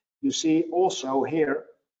 you see also here,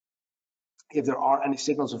 if there are any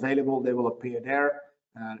signals available, they will appear there.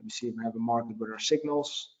 Let me see if I have a market where there are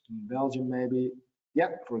signals. In Belgium, maybe. Yeah,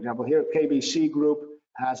 for example, here, KBC Group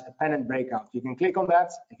has a pennant breakout. You can click on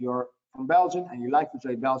that. If you're from Belgium and you like to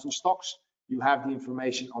trade Belgian stocks, you have the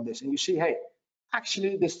information on this. And you see, hey,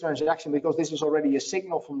 actually this transaction, because this is already a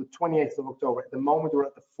signal from the 28th of October. At the moment, we're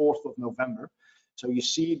at the 4th of November. So you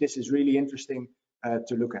see, this is really interesting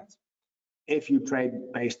to look at if you trade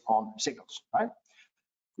based on signals, right?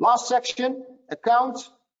 Last section, account,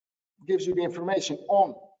 gives you the information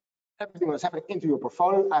on everything that's happening into your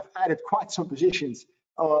portfolio. I've added quite some positions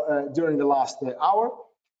during the last hour.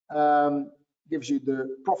 Gives you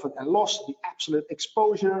the profit and loss, the absolute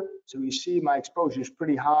exposure. So you see my exposure is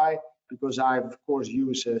pretty high because I, of course,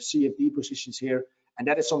 use CFD positions here. And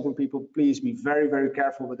that is something people, please be very, very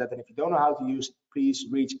careful with that. And if you don't know how to use it, please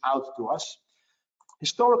reach out to us.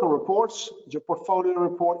 Historical reports, your portfolio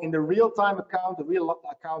report in the real-time account, the real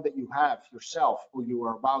account that you have yourself or you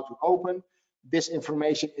are about to open. This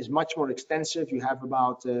information is much more extensive. You have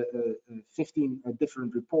about 15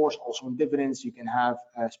 different reports. Also on dividends, you can have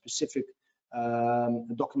specific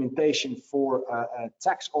documentation for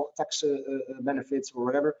tax benefits or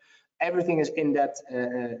whatever. Everything is in that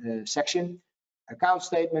section. Account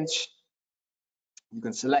statements, you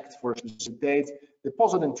can select for a specific date.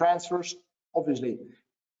 Deposit and transfers, obviously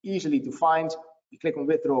easily to find. You click on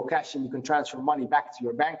withdraw cash and you can transfer money back to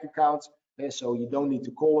your bank account. So you don't need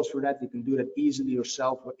to call us for that. You can do that easily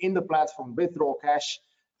yourself. We're in the platform, withdraw cash.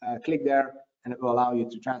 Click there and it will allow you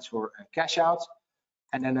to transfer cash out.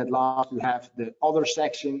 And then at last we have the other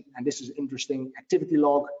section, and this is interesting, activity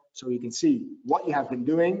log. So you can see what you have been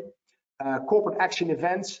doing. Corporate action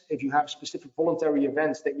events, if you have specific voluntary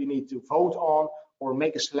events that you need to vote on or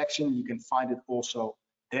make a selection, you can find it also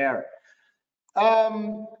there.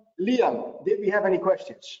 Liam, did we have any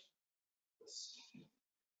questions?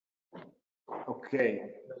 Okay,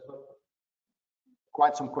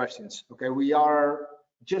 quite some questions. Okay, we are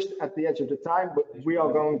just at the edge of the time, but we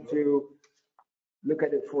are going to look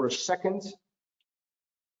at it for a second.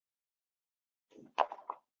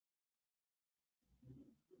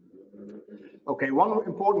 Okay, one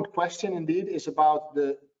important question indeed is about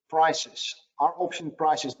the prices. Are option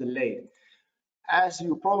prices delayed? As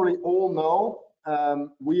you probably all know,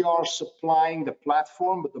 we are supplying the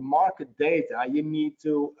platform, but the market data you need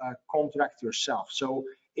to contract yourself. So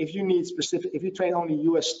if you need specific, if you trade only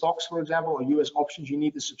US stocks, for example, or US options, you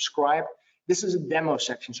need to subscribe. This is a demo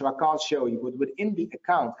section, so I can't show you, but within the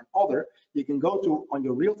account and other, you can go to on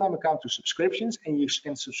your real-time account to subscriptions and you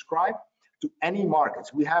can subscribe to any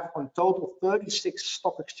markets. We have on total 36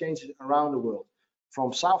 stock exchanges around the world,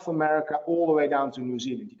 from South America all the way down to New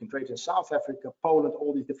Zealand. You can trade in South Africa, Poland,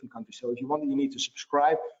 all these different countries. So if you want, you need to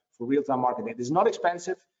subscribe for real-time market data. It's not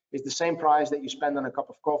expensive. It's the same price that you spend on a cup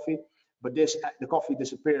of coffee, but the coffee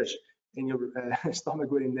disappears in your stomach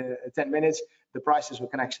within 10 minutes. The prices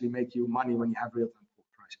can actually make you money when you have real-time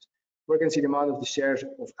prices. We're going to see the amount of the shares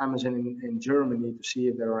of Amazon in Germany to see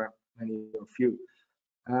if there are many or few.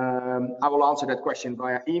 I will answer that question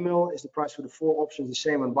via email. Is the price for the 4 options the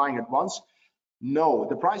same when buying at once? No,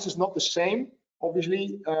 the price is not the same.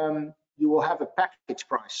 Obviously, you will have a package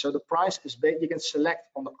price. So the price is you can select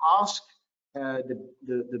on the ask,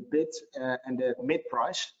 the bid, and the mid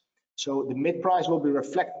price. So the mid price will be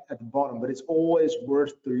reflected at the bottom, but it's always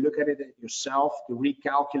worth to look at it yourself to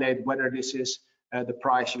recalculate whether this is the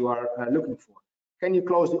price you are looking for. Can you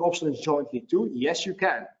close the options jointly too? Yes, you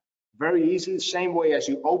can. Very easy, same way as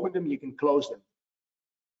you open them, you can close them.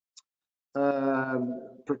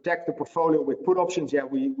 Protect the portfolio with put options. Yeah,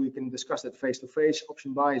 we can discuss that face to face.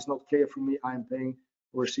 Option buy is not clear for me. I'm paying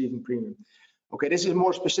or receiving premium. Okay, this is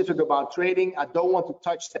more specific about trading. I don't want to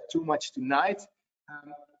touch that too much tonight.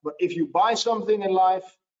 But if you buy something in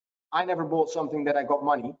life, I never bought something that I got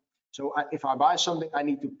money. So if I buy something, I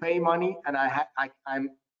need to pay money, and I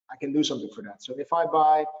can do something for that. So if I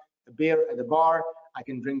buy a beer at the bar, I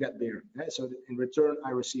can drink that beer. Okay? So in return,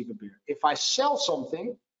 I receive a beer. If I sell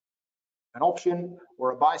something, an option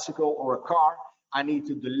or a bicycle or a car, I need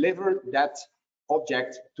to deliver that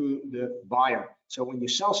object to the buyer. So when you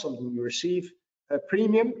sell something, you receive a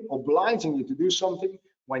premium obliging you to do something.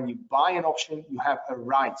 When you buy an option, you have a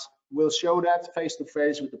right. We'll show that face to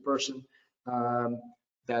face with the person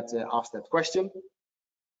that asked that question.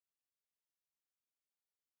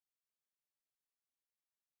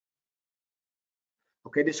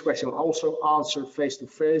 Okay, this question will also answer face to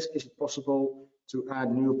face. Is it possible to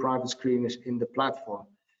add new private screeners in the platform?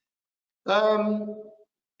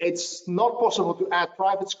 It's not possible to add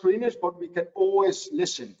private screeners, but we can always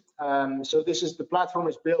listen. So this is the platform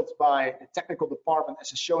is built by a technical department,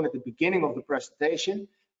 as is shown at the beginning of the presentation.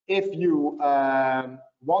 If you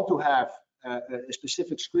want to have a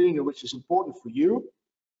specific screener which is important for you,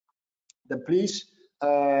 then please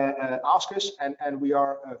ask us, and we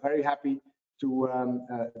are very happy to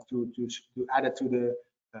add it to the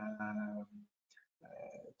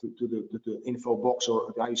info box,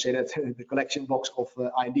 or how you say that, the collection box of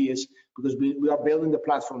ideas, because we are building the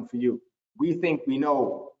platform for you. We think we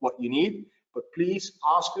know what you need, but please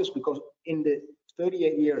ask us, because in the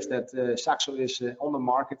 38 years that Saxo is on the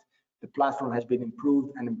market, the platform has been improved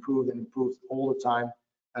and improved and improved all the time.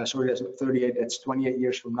 Sorry, that's 38, that's 28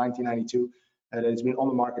 years from 1992 that it's been on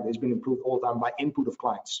the market. It's been improved all the time by input of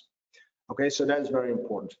clients. Okay, so that is very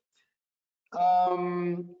important.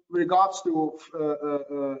 Regards to,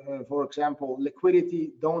 for example,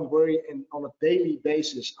 liquidity, don't worry, on a daily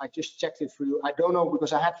basis. I just checked it for you. I don't know,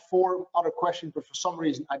 because I had 4 other questions, but for some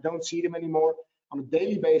reason I don't see them anymore. On a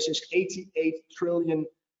daily basis, $88 trillion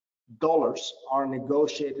are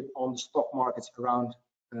negotiated on the stock markets around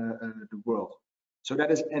the world. So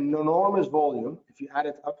that is an enormous volume if you add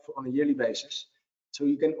it up on a yearly basis. So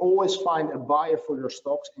you can always find a buyer for your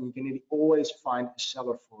stocks, and you can always find a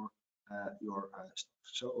seller for your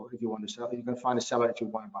stocks. So if you want to sell, you can find a seller if you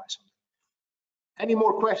want to buy something. Any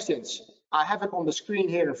more questions? I have it on the screen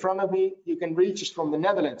here in front of me. You can reach us from the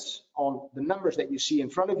Netherlands on the numbers that you see in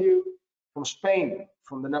front of you. From Spain,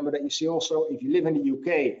 from the number that you see also. If you live in the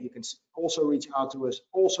UK, you can also reach out to us.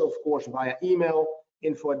 Also, of course, via email,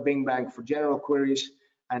 info@bingbank for general queries.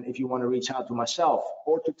 And if you want to reach out to myself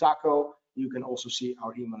or to Taco, you can also see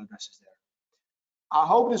our email addresses there. I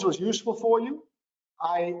hope this was useful for you.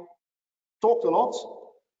 I talked a lot,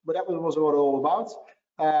 but that was what it was all about.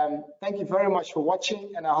 Thank you very much for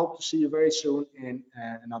watching, and I hope to see you very soon in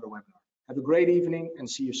another webinar. Have a great evening and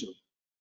see you soon.